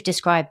 And what you've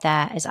described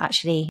there is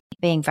actually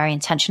being very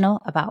intentional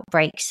about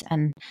breaks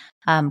and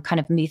kind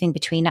of moving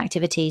between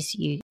activities.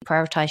 You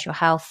prioritize your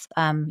health.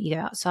 You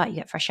go outside, you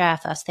get fresh air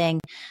first thing,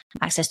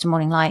 access to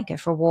morning light, go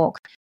for a walk,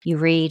 you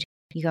read,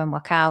 you go and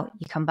work out,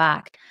 you come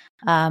back.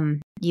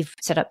 You've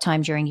set up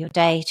time during your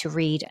day to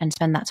read and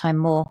spend that time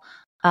more.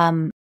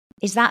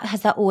 Has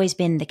that always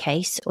been the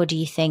case? Or do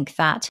you think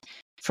that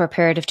for a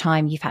period of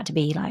time you've had to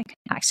be like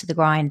axe to the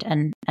grind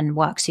and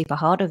work super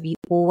hard? Or have you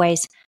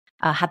always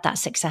had that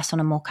success on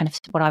a more kind of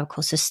what I would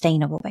call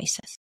sustainable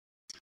basis?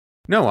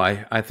 No,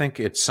 I think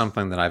it's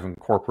something that I've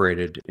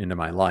incorporated into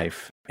my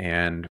life.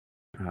 And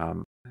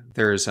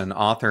there's an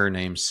author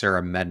named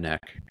Sarah Mednick.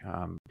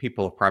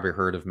 People have probably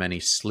heard of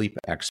many sleep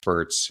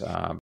experts,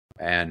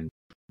 and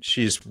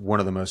she's one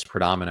of the most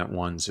predominant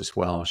ones as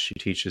well. She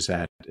teaches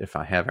at, if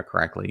I have it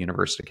correctly,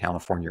 University of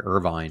California,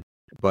 Irvine.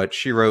 But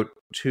she wrote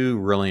 2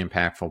 really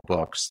impactful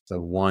books.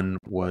 The one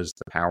was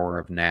The Power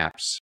of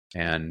Naps,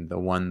 and the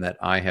one that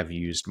I have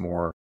used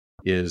more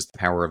is The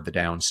Power of the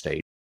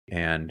Downstate.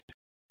 And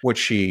what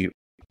she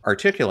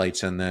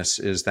articulates in this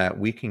is that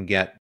we can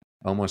get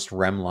almost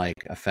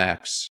REM-like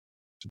effects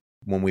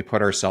when we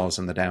put ourselves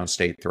in the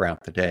downstate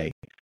throughout the day.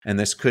 And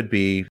this could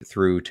be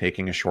through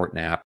taking a short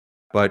nap,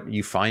 but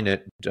you find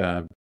it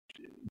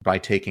by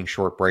taking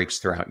short breaks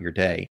throughout your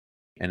day,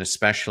 and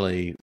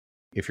especially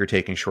if you're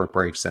taking short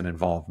breaks that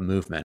involve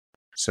movement.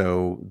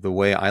 So the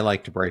way I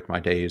like to break my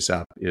days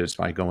up is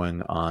by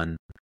going on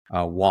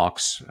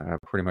walks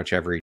pretty much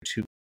every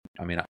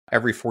I mean,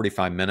 every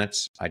 45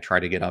 minutes, I try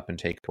to get up and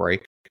take a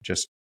break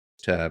just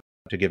to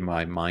give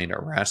my mind a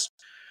rest.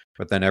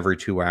 But then every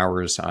 2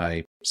 hours,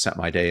 I set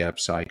my day up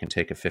so I can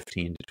take a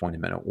 15 to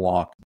 20-minute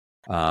walk,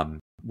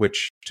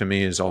 which to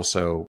me is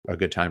also a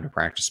good time to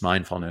practice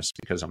mindfulness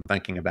because I'm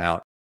thinking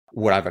about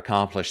what I've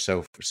accomplished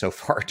so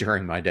far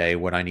during my day,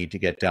 what I need to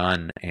get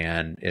done,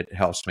 and it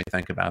helps me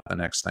think about the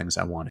next things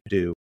I want to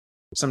do.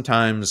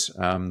 Sometimes,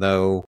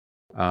 though,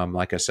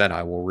 like I said,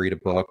 I will read a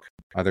book.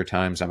 Other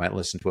times I might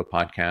listen to a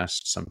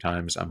podcast.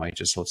 Sometimes I might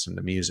just listen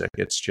to music.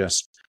 It's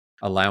just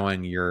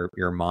allowing your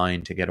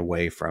mind to get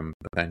away from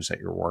the things that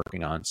you're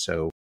working on.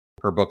 So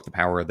her book, The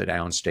Power of the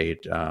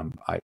Downstate,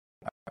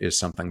 is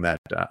something that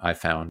I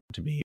found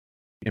to be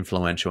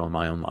influential in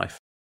my own life.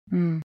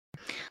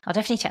 I'll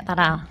definitely check that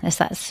out. There's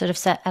that sort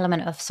of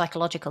element of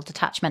psychological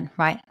detachment,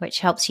 right? Which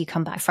helps you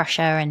come back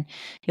fresher and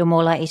you're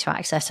more likely to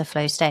access a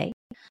flow state.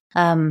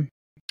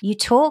 You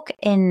talk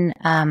in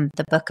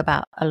the book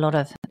about a lot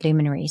of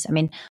luminaries. I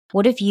mean,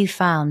 what have you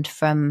found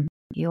from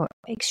your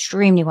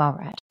extremely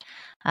well-read,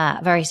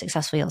 very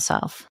successful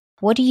yourself?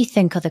 What do you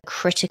think are the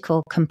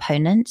critical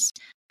components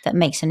that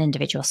makes an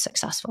individual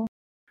successful?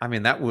 I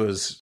mean,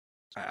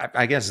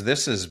 I guess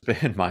this has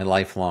been my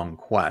lifelong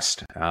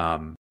quest.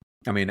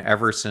 I mean,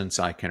 ever since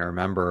I can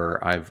remember,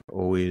 I've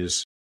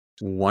always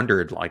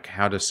wondered, like,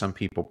 how do some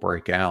people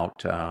break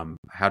out?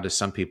 How do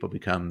some people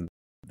become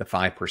the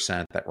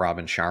 5% that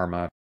Robin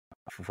Sharma,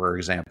 for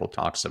example,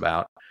 talks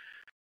about?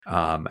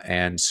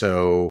 And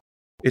so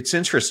it's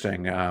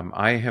interesting.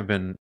 I have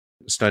been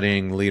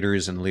studying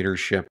leaders and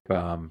leadership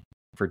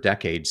for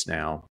decades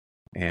now,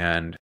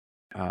 and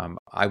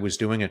I was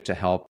doing it to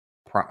help,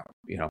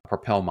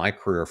 propel my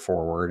career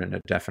forward, and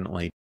it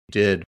definitely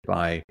did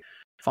by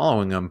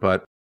following them.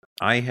 But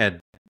I had,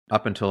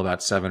 up until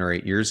about 7 or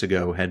 8 years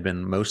ago, had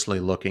been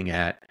mostly looking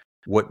at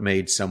what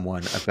made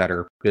someone a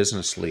better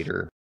business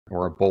leader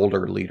or a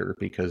bolder leader,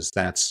 because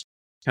that's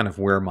kind of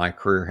where my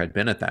career had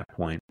been at that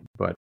point.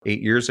 But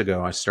 8 years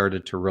ago, I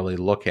started to really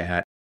look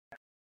at,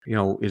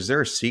 is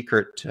there a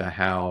secret to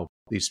how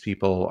these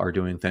people are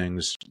doing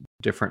things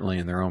differently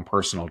in their own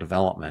personal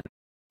development?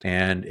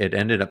 And it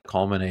ended up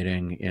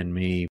culminating in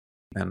me,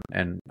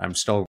 and I'm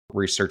still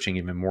researching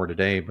even more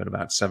today, but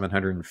about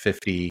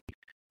 750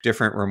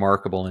 different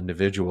remarkable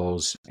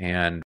individuals.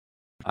 And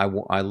I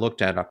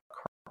looked at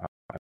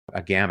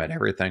a gamut,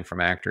 everything from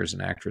actors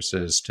and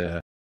actresses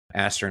to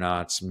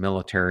astronauts,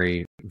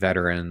 military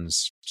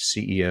veterans,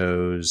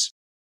 CEOs,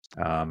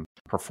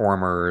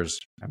 performers,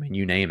 I mean,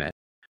 you name it.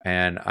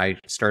 And I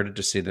started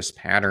to see this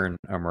pattern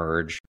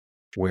emerge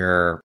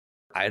where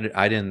I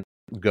didn't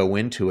go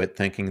into it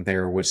thinking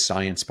there was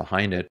science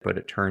behind it, but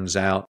it turns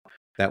out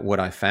that what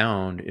I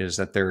found is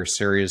that there are a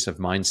series of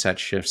mindset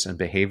shifts and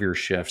behavior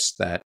shifts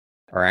that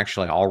are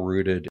actually all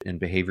rooted in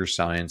behavior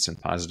science and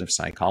positive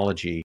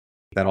psychology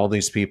that all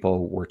these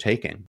people were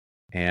taking.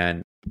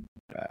 And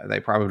they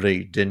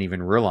probably didn't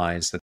even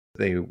realize that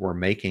they were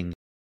making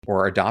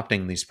or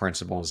adopting these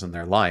principles in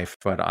their life.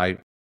 But I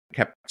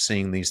kept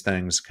seeing these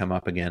things come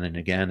up again and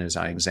again as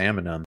I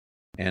examined them.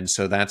 And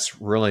so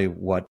that's really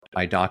what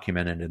I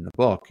documented in the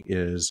book.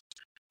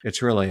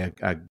 It's really a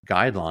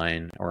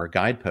guideline or a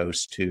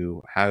guidepost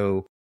to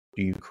how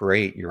do you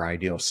create your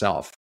ideal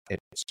self.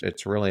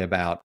 It's really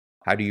about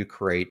how do you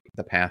create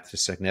the path to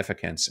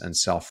significance and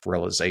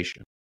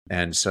self-realization.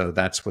 And so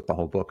that's what the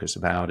whole book is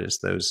about, is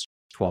those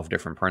 12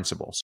 different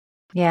principles.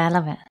 Yeah, I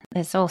love it.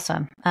 It's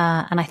awesome.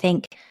 And I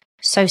think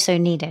so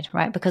needed,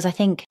 right? Because I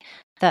think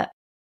that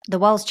the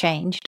world's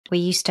changed. We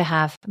used to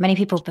have many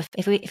people,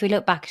 if we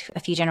look back a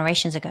few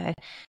generations ago,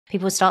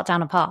 people would start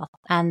down a path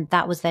and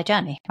that was their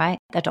journey, right?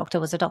 Their doctor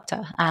was a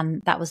doctor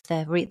and that was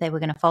the route they were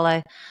going to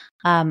follow.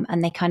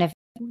 And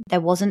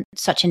there wasn't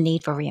such a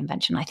need for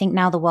reinvention. I think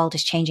now the world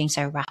is changing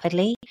so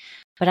rapidly,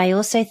 but I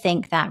also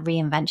think that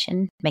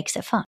reinvention makes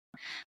it fun.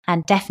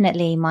 And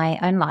definitely my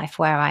own life,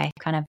 where I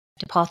kind of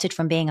departed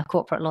from being a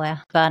corporate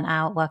lawyer, burnt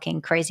out,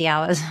 working crazy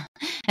hours,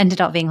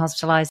 ended up being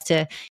hospitalized,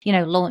 to,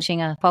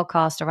 launching a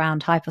podcast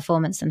around high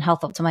performance and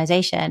health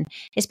optimization.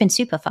 It's been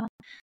super fun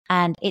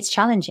and it's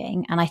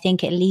challenging. And I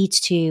think it leads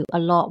to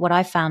what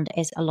I've found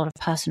is a lot of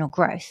personal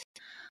growth.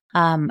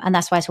 And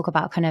that's why I talk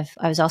about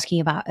I was asking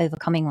you about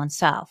overcoming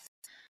oneself.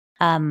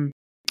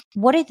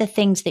 What are the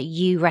things that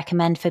you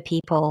recommend for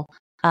people?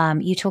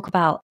 You talk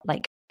about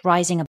like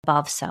rising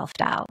above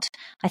self-doubt.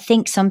 I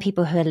think some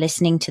people who are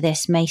listening to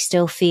this may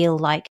still feel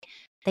like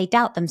they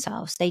doubt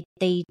themselves.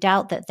 They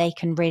doubt that they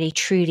can really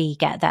truly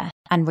get there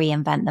and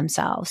reinvent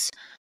themselves.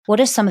 What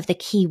are some of the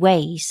key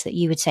ways that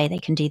you would say they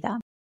can do that?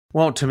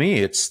 Well, to me,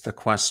 it's the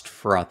quest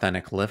for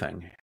authentic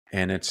living.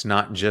 And it's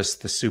not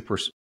just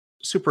the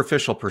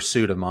superficial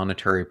pursuit of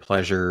monetary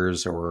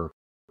pleasures or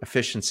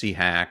efficiency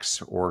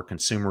hacks or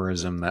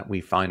consumerism that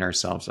we find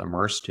ourselves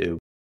immersed to.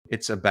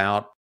 It's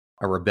about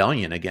a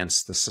rebellion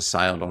against the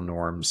societal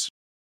norms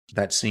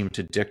that seem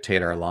to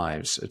dictate our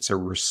lives. It's a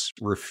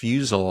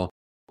refusal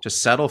to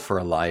settle for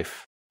a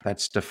life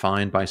that's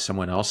defined by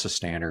someone else's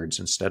standards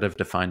instead of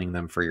defining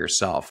them for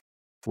yourself.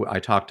 I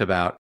talked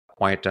about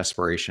quiet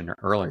desperation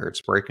earlier.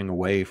 It's breaking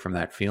away from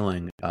that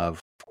feeling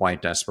of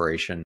quiet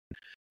desperation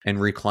and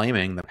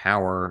reclaiming the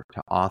power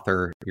to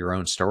author your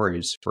own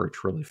stories for a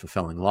truly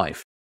fulfilling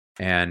life.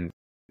 And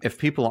if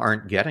people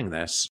aren't getting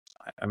this,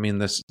 I mean,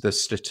 the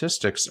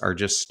statistics are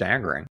just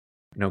staggering.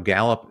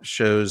 Gallup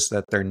shows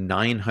that there are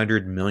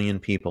 900 million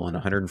people in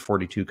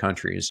 142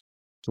 countries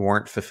who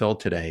aren't fulfilled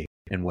today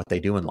in what they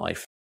do in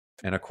life.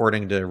 And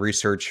according to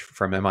research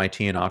from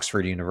MIT and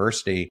Oxford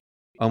University,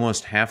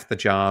 almost half the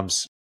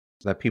jobs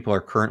that people are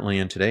currently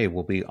in today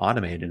will be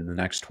automated in the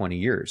next 20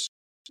 years.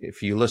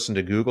 If you listen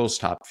to Google's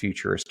top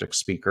futuristic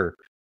speaker,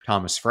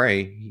 Thomas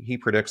Frey, he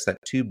predicts that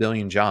 2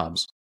 billion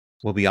jobs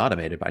will be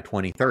automated by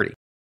 2030.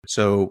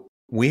 So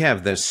we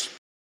have this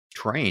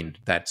train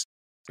that's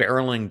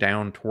barreling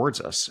down towards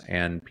us,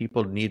 and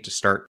people need to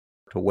start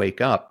to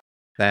wake up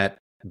that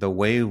the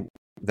way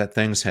that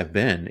things have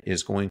been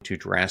is going to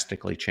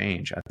drastically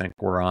change.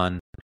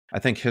 I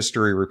think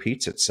history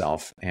repeats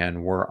itself,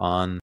 and we're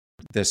on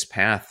this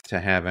path to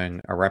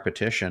having a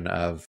repetition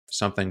of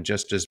something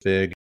just as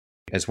big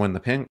as when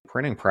the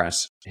printing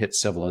press hit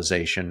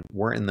civilization.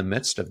 We're in the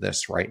midst of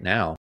this right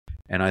now,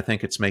 and I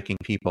think it's making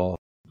people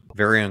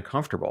very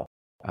uncomfortable,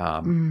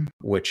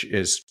 which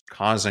is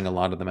causing a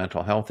lot of the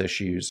mental health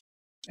issues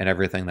and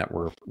everything that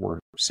we're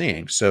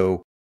seeing.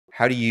 So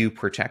how do you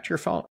protect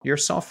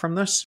yourself from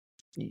this?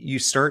 You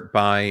start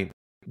by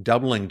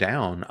doubling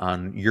down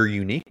on your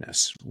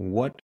uniqueness.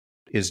 What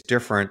is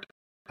different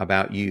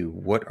about you?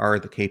 What are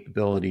the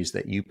capabilities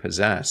that you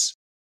possess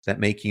that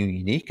make you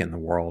unique in the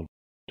world?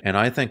 And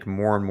I think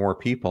more and more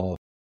people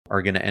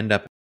are going to end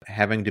up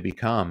having to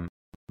become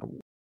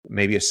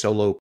maybe a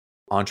solo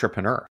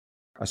entrepreneur,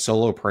 a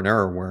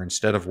solopreneur, where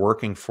instead of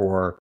working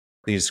for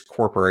these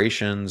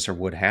corporations or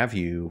what have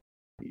you,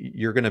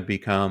 you're going to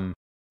become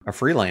a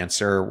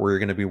freelancer where you're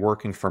going to be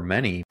working for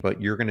many,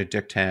 but you're going to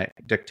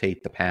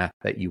dictate the path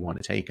that you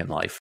want to take in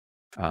life.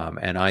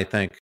 And I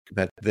think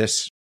that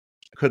this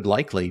could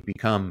likely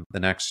become the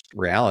next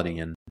reality.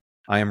 And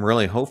I am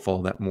really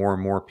hopeful that more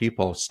and more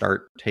people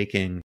start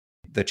taking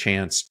the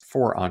chance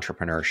for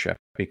entrepreneurship,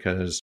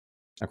 because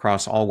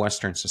across all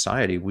Western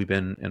society, we've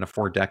been in a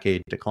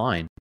 4-decade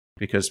decline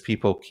because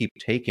people keep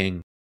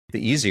taking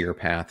the easier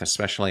path,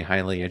 especially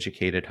highly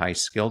educated,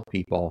 high-skilled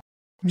people,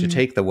 to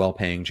take the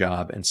well-paying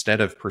job instead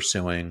of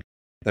pursuing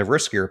the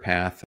riskier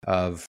path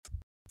of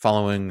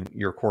following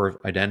your core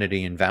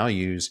identity and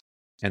values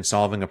and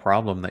solving a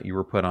problem that you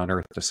were put on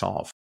earth to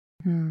solve.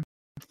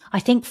 I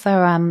think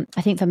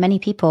for many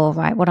people,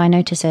 right, what I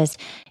notice is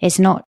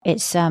the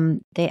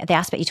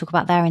aspect you talk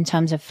about there in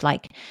terms of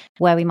like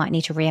where we might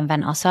need to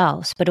reinvent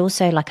ourselves, but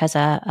also like as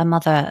a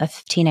mother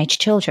of teenage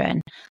children,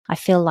 I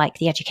feel like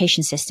the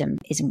education system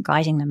isn't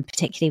guiding them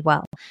particularly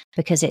well,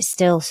 because it's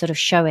still sort of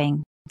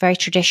showing very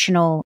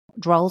traditional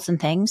roles and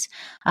things,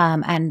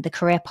 and the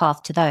career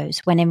path to those,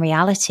 when in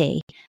reality,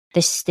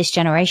 this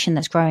generation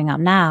that's growing up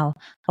now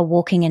are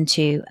walking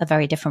into a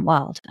very different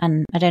world.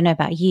 And I don't know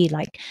about you,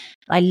 like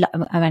I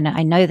mean,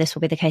 I know this will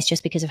be the case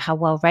just because of how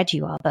well read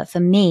you are, but for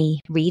me,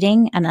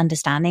 reading and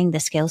understanding the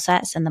skill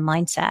sets and the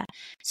mindset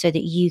so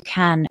that you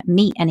can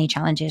meet any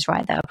challenges,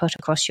 right, that are put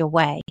across your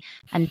way,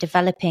 and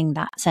developing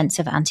that sense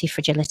of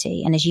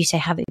anti-fragility, and as you say,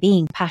 have it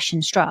being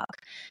passion struck,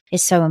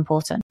 is so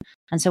important.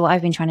 And so what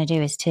I've been trying to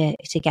do is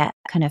to get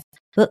kind of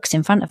books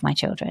in front of my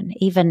children.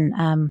 Even,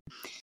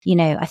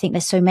 I think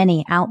there's so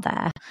many out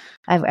there.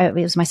 It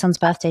was my son's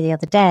birthday the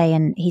other day,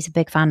 and he's a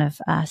big fan of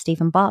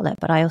Stephen Bartlett.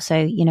 But I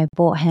also,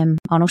 bought him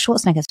Arnold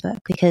Schwarzenegger's book,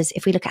 because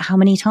if we look at how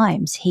many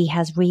times he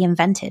has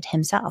reinvented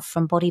himself,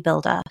 from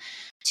bodybuilder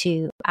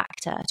to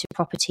actor to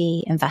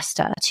property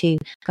investor to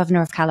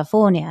governor of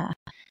California,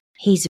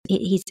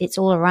 it's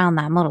all around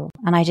that model.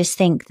 And I just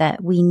think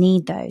that we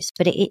need those.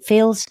 But it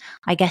feels,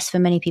 I guess, for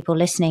many people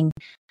listening,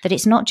 that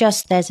it's not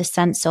just there's a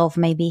sense of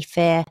maybe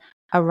fear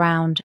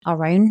around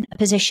our own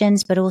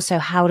positions, but also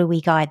how do we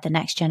guide the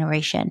next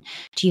generation?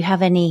 Do you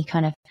have any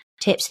kind of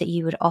tips that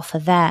you would offer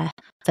there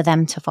for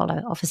them to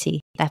follow? Obviously,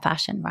 their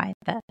passion, right?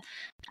 But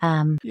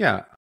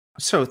yeah.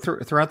 So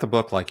throughout the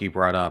book, like you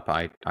brought up,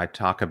 I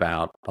talk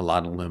about a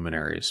lot of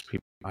luminaries.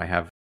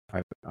 I've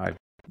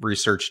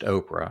researched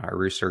Oprah. I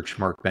researched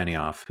Mark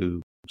Benioff,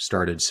 who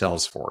started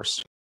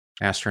Salesforce,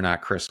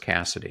 astronaut Chris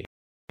Cassidy.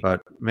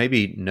 But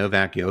maybe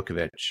Novak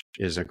Djokovic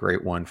is a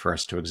great one for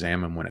us to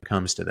examine when it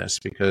comes to this,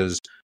 because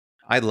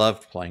I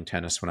loved playing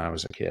tennis when I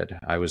was a kid.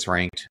 I was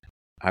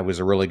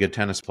a really good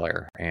tennis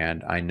player,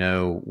 and I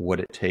know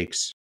what it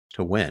takes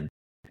to win.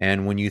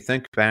 And when you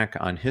think back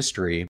on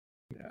history,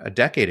 a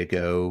decade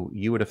ago,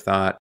 you would have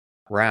thought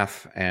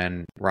Raf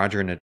and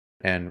Roger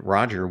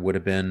would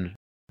have been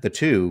the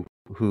two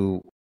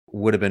who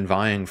would have been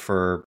vying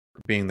for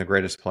being the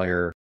greatest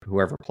player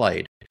who ever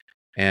played.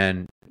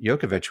 And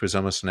Djokovic was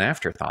almost an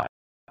afterthought.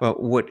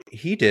 But what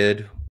he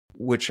did,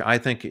 which I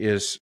think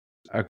is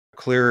a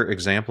clear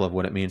example of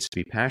what it means to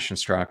be passion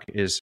struck,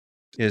 is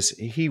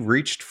he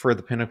reached for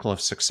the pinnacle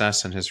of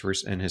success in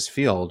his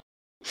field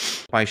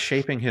by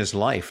shaping his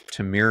life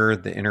to mirror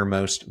the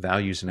innermost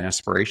values and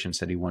aspirations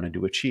that he wanted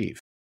to achieve.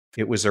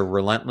 It was a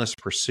relentless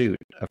pursuit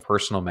of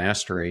personal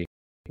mastery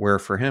where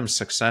for him,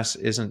 success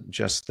isn't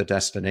just the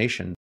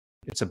destination,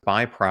 it's a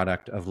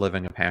byproduct of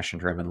living a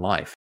passion-driven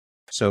life.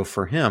 So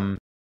for him,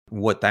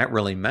 what that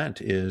really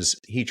meant is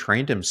he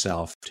trained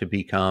himself to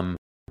become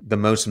the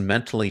most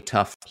mentally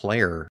tough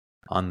player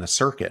on the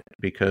circuit,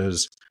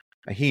 because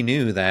he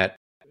knew that,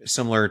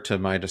 similar to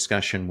my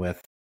discussion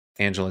with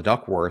Angela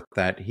Duckworth,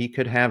 that he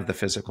could have the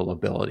physical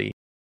ability,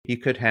 he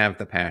could have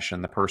the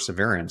passion, the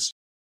perseverance.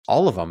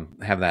 All of them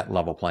have that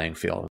level playing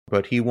field,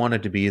 but he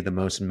wanted to be the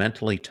most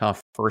mentally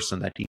tough person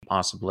that he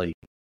possibly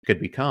could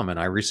become. And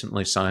I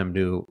recently saw him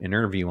do an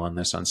interview on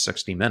this on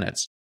 60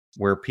 Minutes,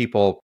 where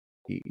people,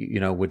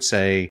 would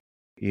say,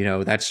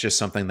 that's just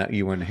something that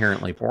you were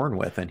inherently born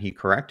with. And he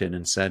corrected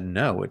and said,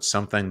 no, it's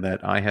something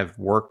that I have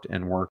worked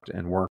and worked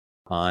and worked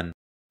on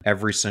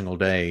every single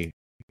day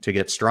to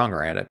get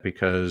stronger at it.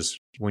 Because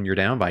when you're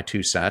down by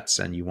 2 sets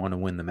and you want to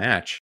win the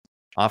match,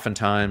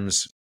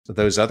 oftentimes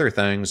those other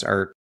things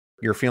are,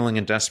 you're feeling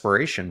in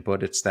desperation,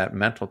 but it's that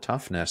mental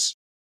toughness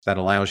that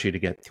allows you to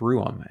get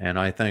through them. And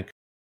I think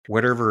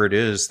whatever it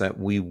is that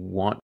we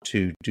want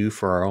to do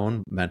for our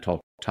own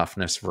mental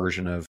toughness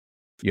version of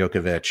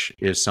Djokovic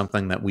is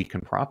something that we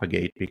can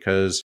propagate,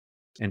 because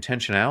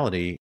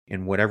intentionality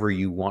in whatever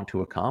you want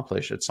to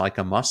accomplish, it's like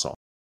a muscle.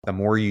 The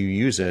more you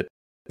use it,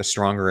 the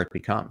stronger it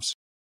becomes.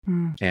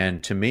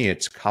 And to me,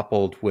 it's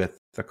coupled with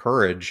the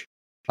courage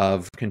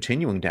of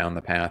continuing down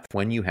the path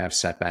when you have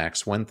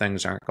setbacks, when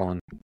things aren't going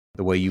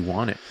the way you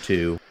want it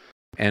to,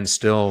 and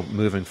still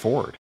moving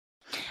forward.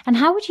 And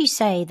how would you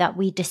say that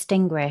we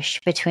distinguish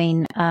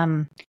between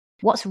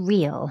what's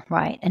real,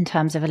 right, in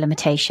terms of a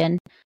limitation,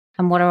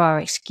 and what are our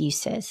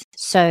excuses?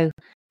 So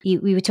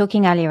we were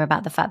talking earlier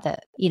about the fact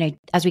that,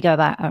 as we go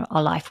about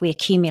our life, we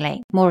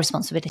accumulate more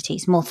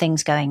responsibilities, more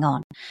things going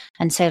on.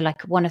 And so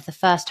like one of the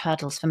first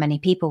hurdles for many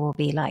people will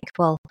be like,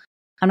 well,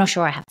 I'm not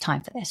sure I have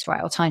time for this,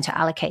 right? Or time to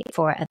allocate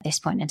for it at this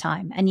point in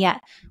time. And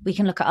yet we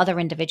can look at other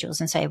individuals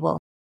and say, well,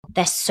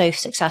 they're so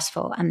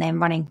successful and they're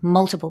running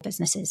multiple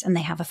businesses and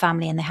they have a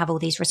family and they have all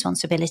these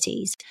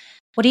responsibilities.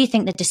 What do you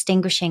think the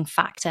distinguishing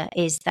factor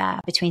is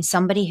there between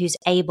somebody who's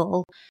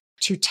able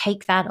to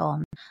take that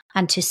on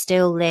and to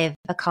still live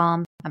a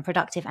calm and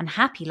productive and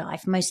happy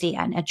life, mostly,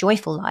 and a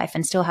joyful life,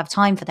 and still have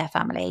time for their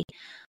family?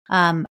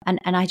 And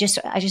I just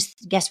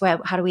guess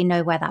how do we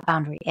know where that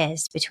boundary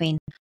is between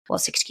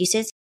what's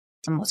excuses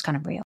and what's kind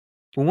of real?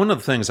 Well, one of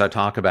the things I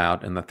talk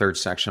about in the third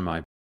section of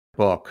my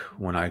book,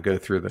 when I go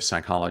through the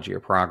psychology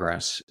of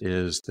progress,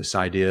 is this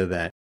idea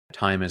that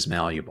time is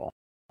malleable,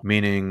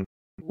 meaning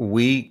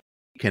we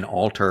can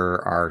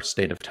alter our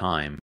state of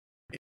time,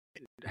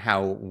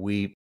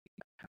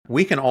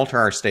 we can alter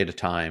our state of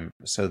time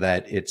so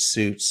that it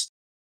suits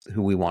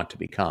who we want to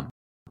become.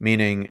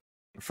 Meaning,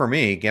 for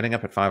me, getting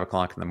up at 5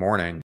 o'clock in the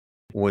morning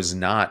was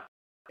not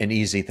an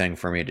easy thing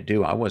for me to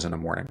do. I wasn't a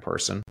morning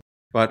person,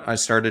 but I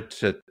started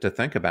to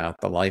think about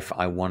the life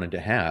I wanted to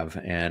have.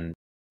 And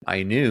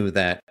I knew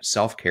that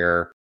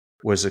self-care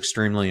was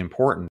extremely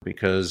important,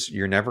 because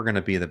you're never going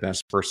to be the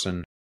best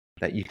person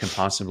that you can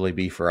possibly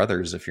be for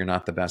others if you're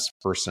not the best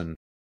person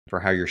for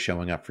how you're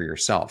showing up for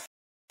yourself.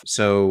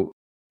 So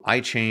I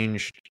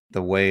changed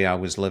the way I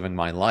was living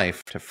my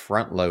life to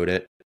front load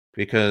it,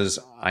 because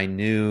I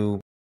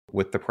knew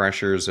with the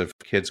pressures of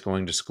kids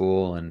going to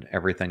school and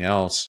everything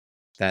else,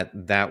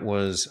 that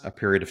was a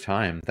period of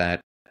time that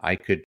I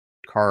could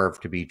carve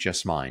to be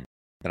just mine,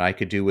 that I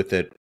could do with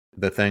it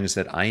the things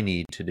that I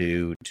need to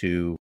do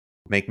to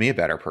make me a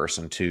better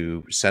person,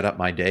 to set up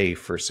my day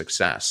for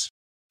success.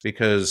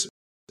 Because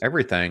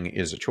everything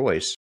is a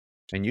choice,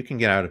 and you can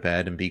get out of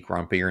bed and be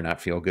grumpy or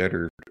not feel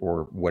good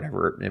or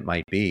whatever it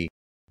might be.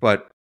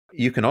 But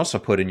you can also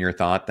put in your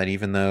thought that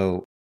even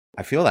though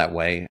I feel that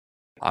way,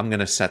 I'm going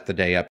to set the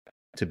day up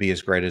to be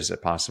as great as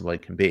it possibly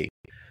can be.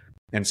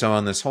 And so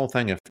on this whole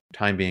thing of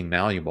time being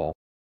malleable,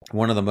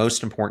 one of the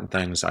most important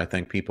things I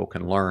think people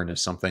can learn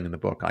is something in the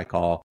book I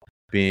call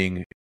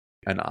being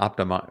an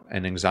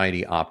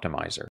anxiety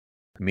optimizer.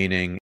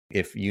 Meaning,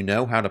 if you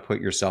know how to put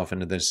yourself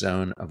into this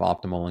zone of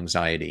optimal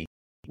anxiety,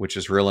 which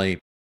is really,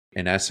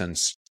 in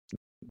essence,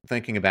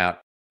 thinking about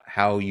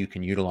how you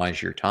can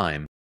utilize your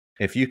time.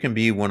 If you can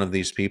be one of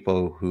these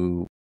people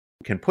who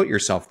can put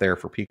yourself there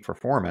for peak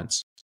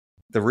performance,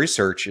 the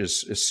research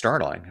is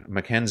startling.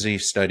 McKinsey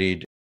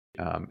studied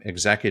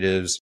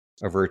executives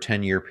over a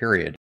 10-year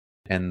period,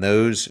 and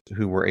those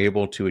who were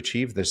able to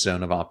achieve this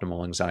zone of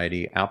optimal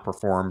anxiety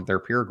outperformed their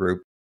peer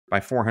group by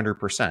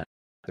 400%.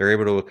 They're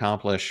able to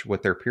accomplish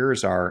what their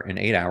peers are in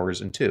 8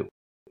 hours in 2.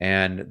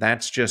 And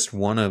that's just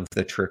one of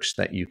the tricks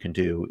that you can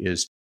do,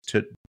 is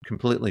to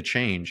completely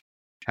change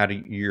how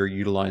you're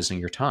utilizing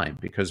your time.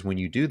 Because when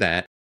you do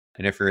that,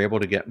 and if you're able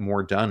to get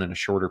more done in a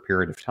shorter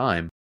period of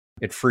time,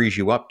 it frees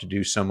you up to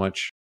do so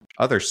much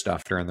other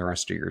stuff during the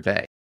rest of your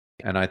day.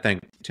 And I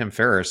think Tim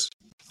Ferriss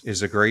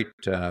is a great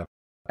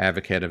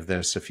advocate of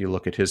this. If you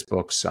look at his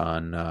books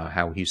on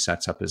how he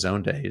sets up his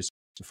own days,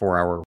 it's a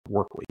 4-hour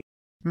work week.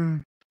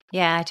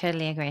 Yeah, I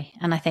totally agree.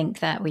 And I think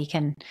that we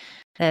can,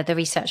 the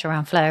research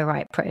around flow,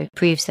 right,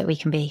 proves that we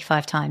can be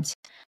 5 times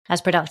as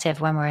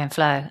productive when we're in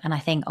flow. And I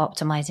think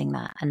optimizing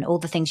that and all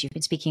the things you've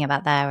been speaking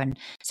about there and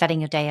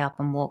setting your day up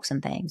and walks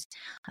and things,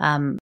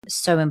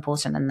 so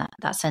important. And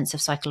that sense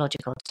of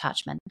psychological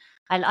detachment.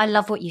 I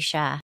love what you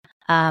share.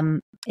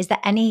 Is there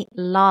any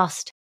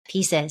last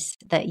pieces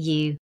that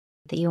you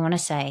want to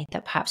say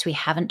that perhaps we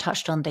haven't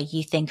touched on that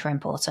you think are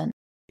important?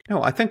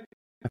 No, I think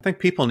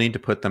people need to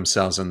put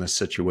themselves in this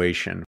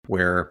situation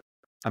where,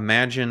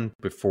 imagine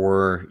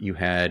before you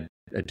had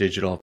a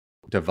digital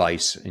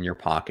device in your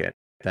pocket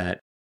that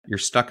you're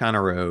stuck on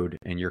a road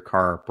and your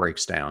car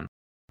breaks down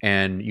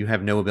and you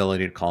have no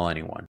ability to call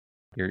anyone.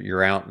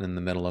 You're out in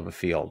the middle of a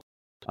field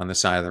on the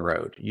side of the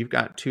road. You've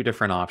got 2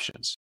 different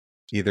options.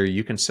 Either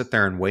you can sit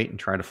there and wait and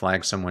try to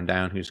flag someone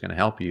down who's going to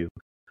help you,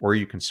 or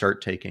you can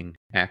start taking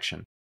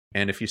action.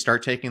 And if you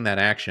start taking that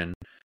action,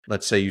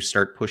 let's say you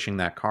start pushing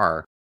that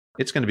car,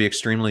 it's going to be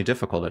extremely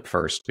difficult at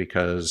first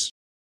because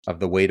of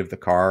the weight of the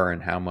car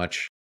and how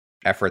much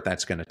effort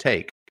that's going to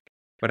take.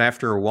 But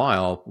after a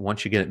while,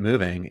 once you get it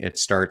moving, it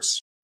starts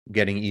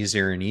getting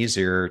easier and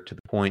easier to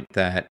the point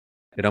that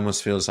it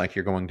almost feels like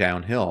you're going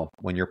downhill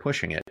when you're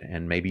pushing it,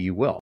 and maybe you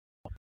will.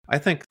 I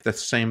think the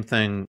same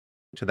thing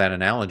to that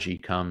analogy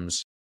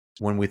comes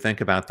when we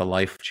think about the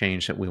life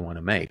change that we want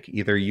to make.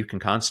 Either you can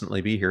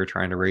constantly be here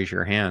trying to raise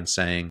your hand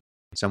saying,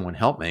 someone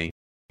help me,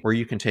 or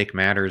you can take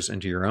matters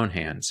into your own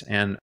hands.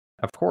 And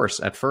of course,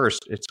 at first,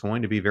 it's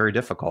going to be very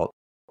difficult.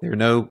 There are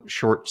no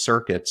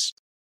shortcuts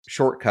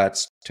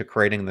to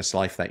creating this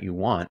life that you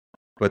want.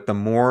 But the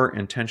more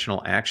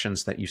intentional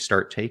actions that you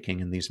start taking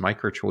in these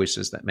micro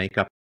choices that make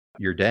up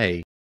your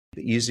day,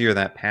 the easier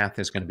that path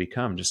is going to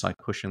become, just like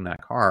pushing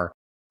that car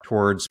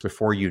towards,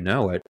 before you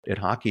know it, it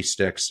hockey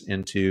sticks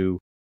into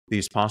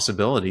these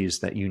possibilities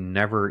that you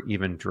never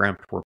even dreamt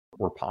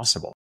were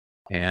possible.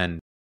 And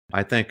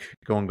I think,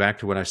 going back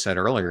to what I said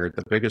earlier,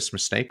 the biggest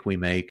mistake we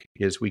make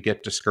is we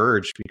get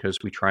discouraged because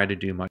we try to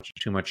do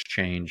too much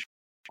change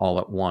all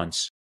at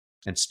once,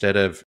 instead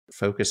of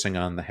focusing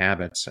on the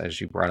habits,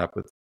 as you brought up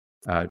with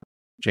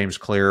James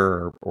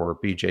Clear or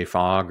BJ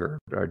Fogg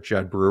or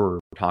Judd Brewer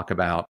talk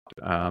about,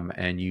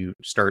 and you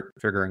start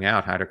figuring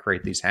out how to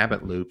create these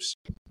habit loops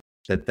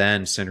that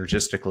then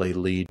synergistically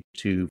lead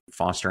to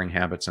fostering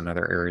habits in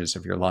other areas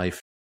of your life.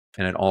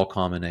 And it all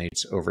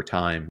culminates over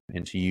time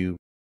into you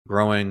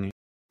growing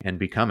and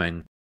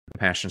becoming the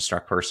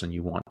passion-struck person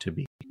you want to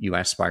be, you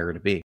aspire to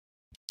be.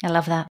 I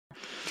love that.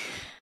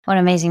 What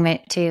an amazing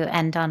note to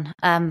end on.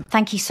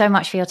 Thank you so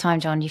much for your time,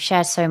 John. You've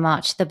shared so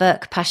much. The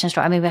book, Passion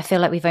Struck, I mean, I feel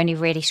like we've only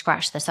really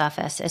scratched the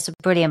surface. It's a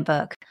brilliant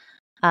book.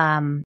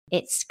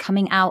 It's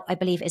coming out, I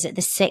believe, is it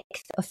the 6th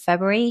of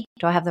February?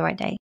 Do I have the right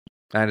date?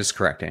 That is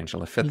correct,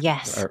 Angela. 5th,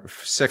 yes.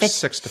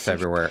 6th of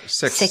February.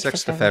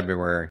 6th of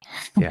February.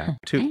 Yeah.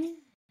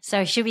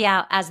 So it should be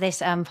out as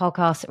this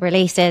podcast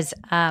releases.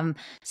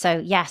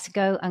 So yes,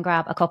 go and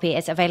grab a copy.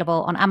 It's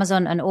available on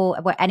Amazon and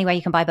anywhere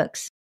you can buy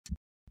books.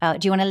 Do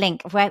you want to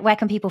link? Where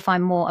can people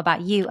find more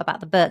about you, about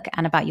the book,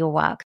 and about your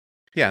work?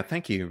 Yeah,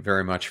 thank you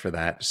very much for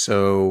that.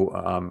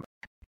 So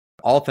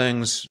all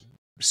things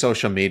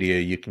social media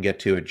you can get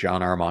to at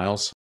John R.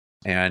 Miles.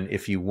 And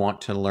if you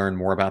want to learn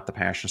more about the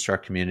Passion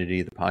Struck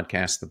community, the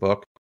podcast, the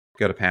book,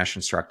 go to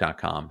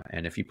passionstruck.com.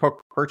 And if you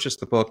purchase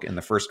the book in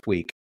the first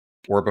week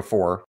or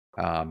before,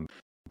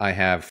 I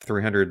have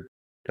 $300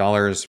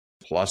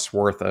 plus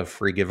worth of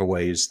free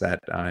giveaways that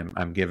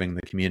I'm giving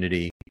the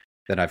community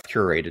that I've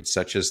curated,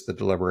 such as the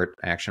deliberate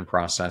action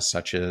process,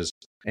 such as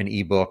an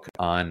ebook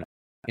on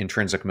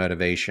intrinsic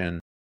motivation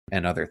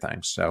and other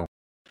things. So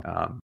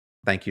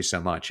thank you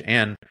so much.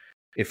 And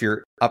if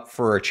you're up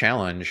for a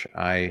challenge,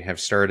 I have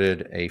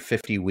started a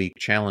 50-week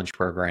challenge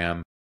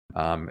program.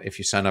 If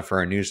you sign up for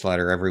our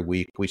newsletter, every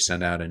week we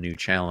send out a new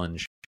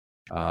challenge.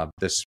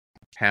 This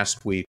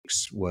past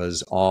week's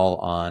was all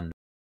on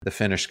the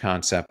Finnish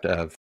concept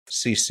of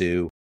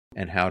Sisu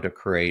and how to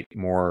create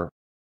more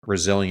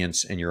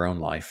resilience in your own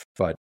life.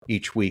 But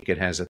each week it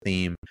has a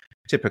theme,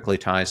 typically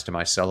ties to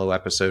my solo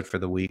episode for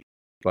the week,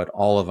 but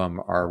all of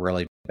them are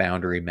really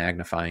boundary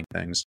magnifying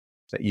things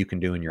that you can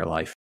do in your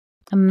life.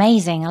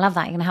 Amazing. I love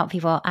that. You're going to help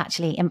people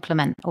actually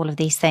implement all of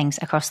these things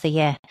across the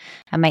year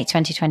and make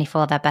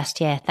 2024 their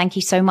best year. Thank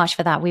you so much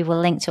for that. We will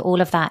link to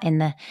all of that in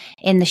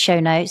the show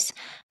notes.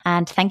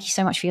 And thank you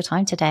so much for your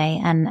time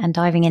today and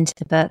diving into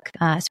the book.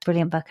 It's a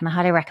brilliant book and I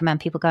highly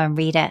recommend people go and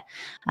read it.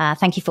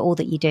 Thank you for all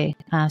that you do.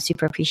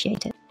 Super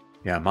appreciate it.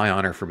 Yeah, my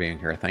honor for being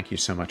here. Thank you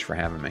so much for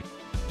having me.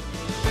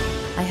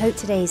 I hope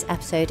today's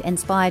episode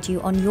inspired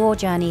you on your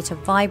journey to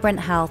vibrant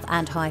health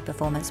and high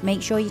performance.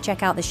 Make sure you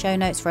check out the show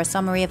notes for a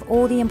summary of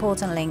all the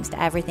important links to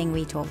everything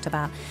we talked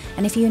about.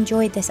 And if you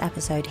enjoyed this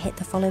episode, hit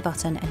the follow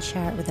button and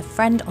share it with a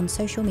friend on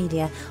social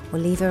media or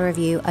leave a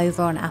review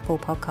over on Apple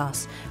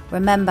Podcasts.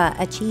 Remember,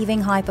 achieving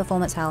high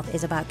performance health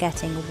is about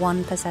getting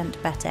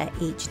 1% better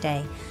each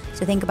day.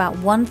 So think about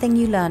one thing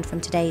you learned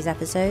from today's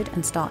episode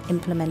and start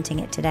implementing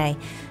it today.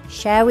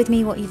 Share with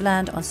me what you've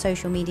learned on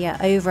social media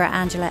over at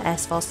Angela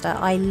S. Foster.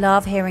 I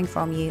love hearing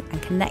from you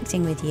and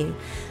connecting with you.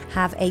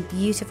 Have a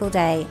beautiful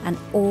day, and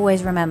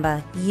always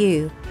remember,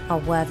 you are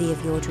worthy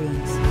of your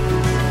dreams.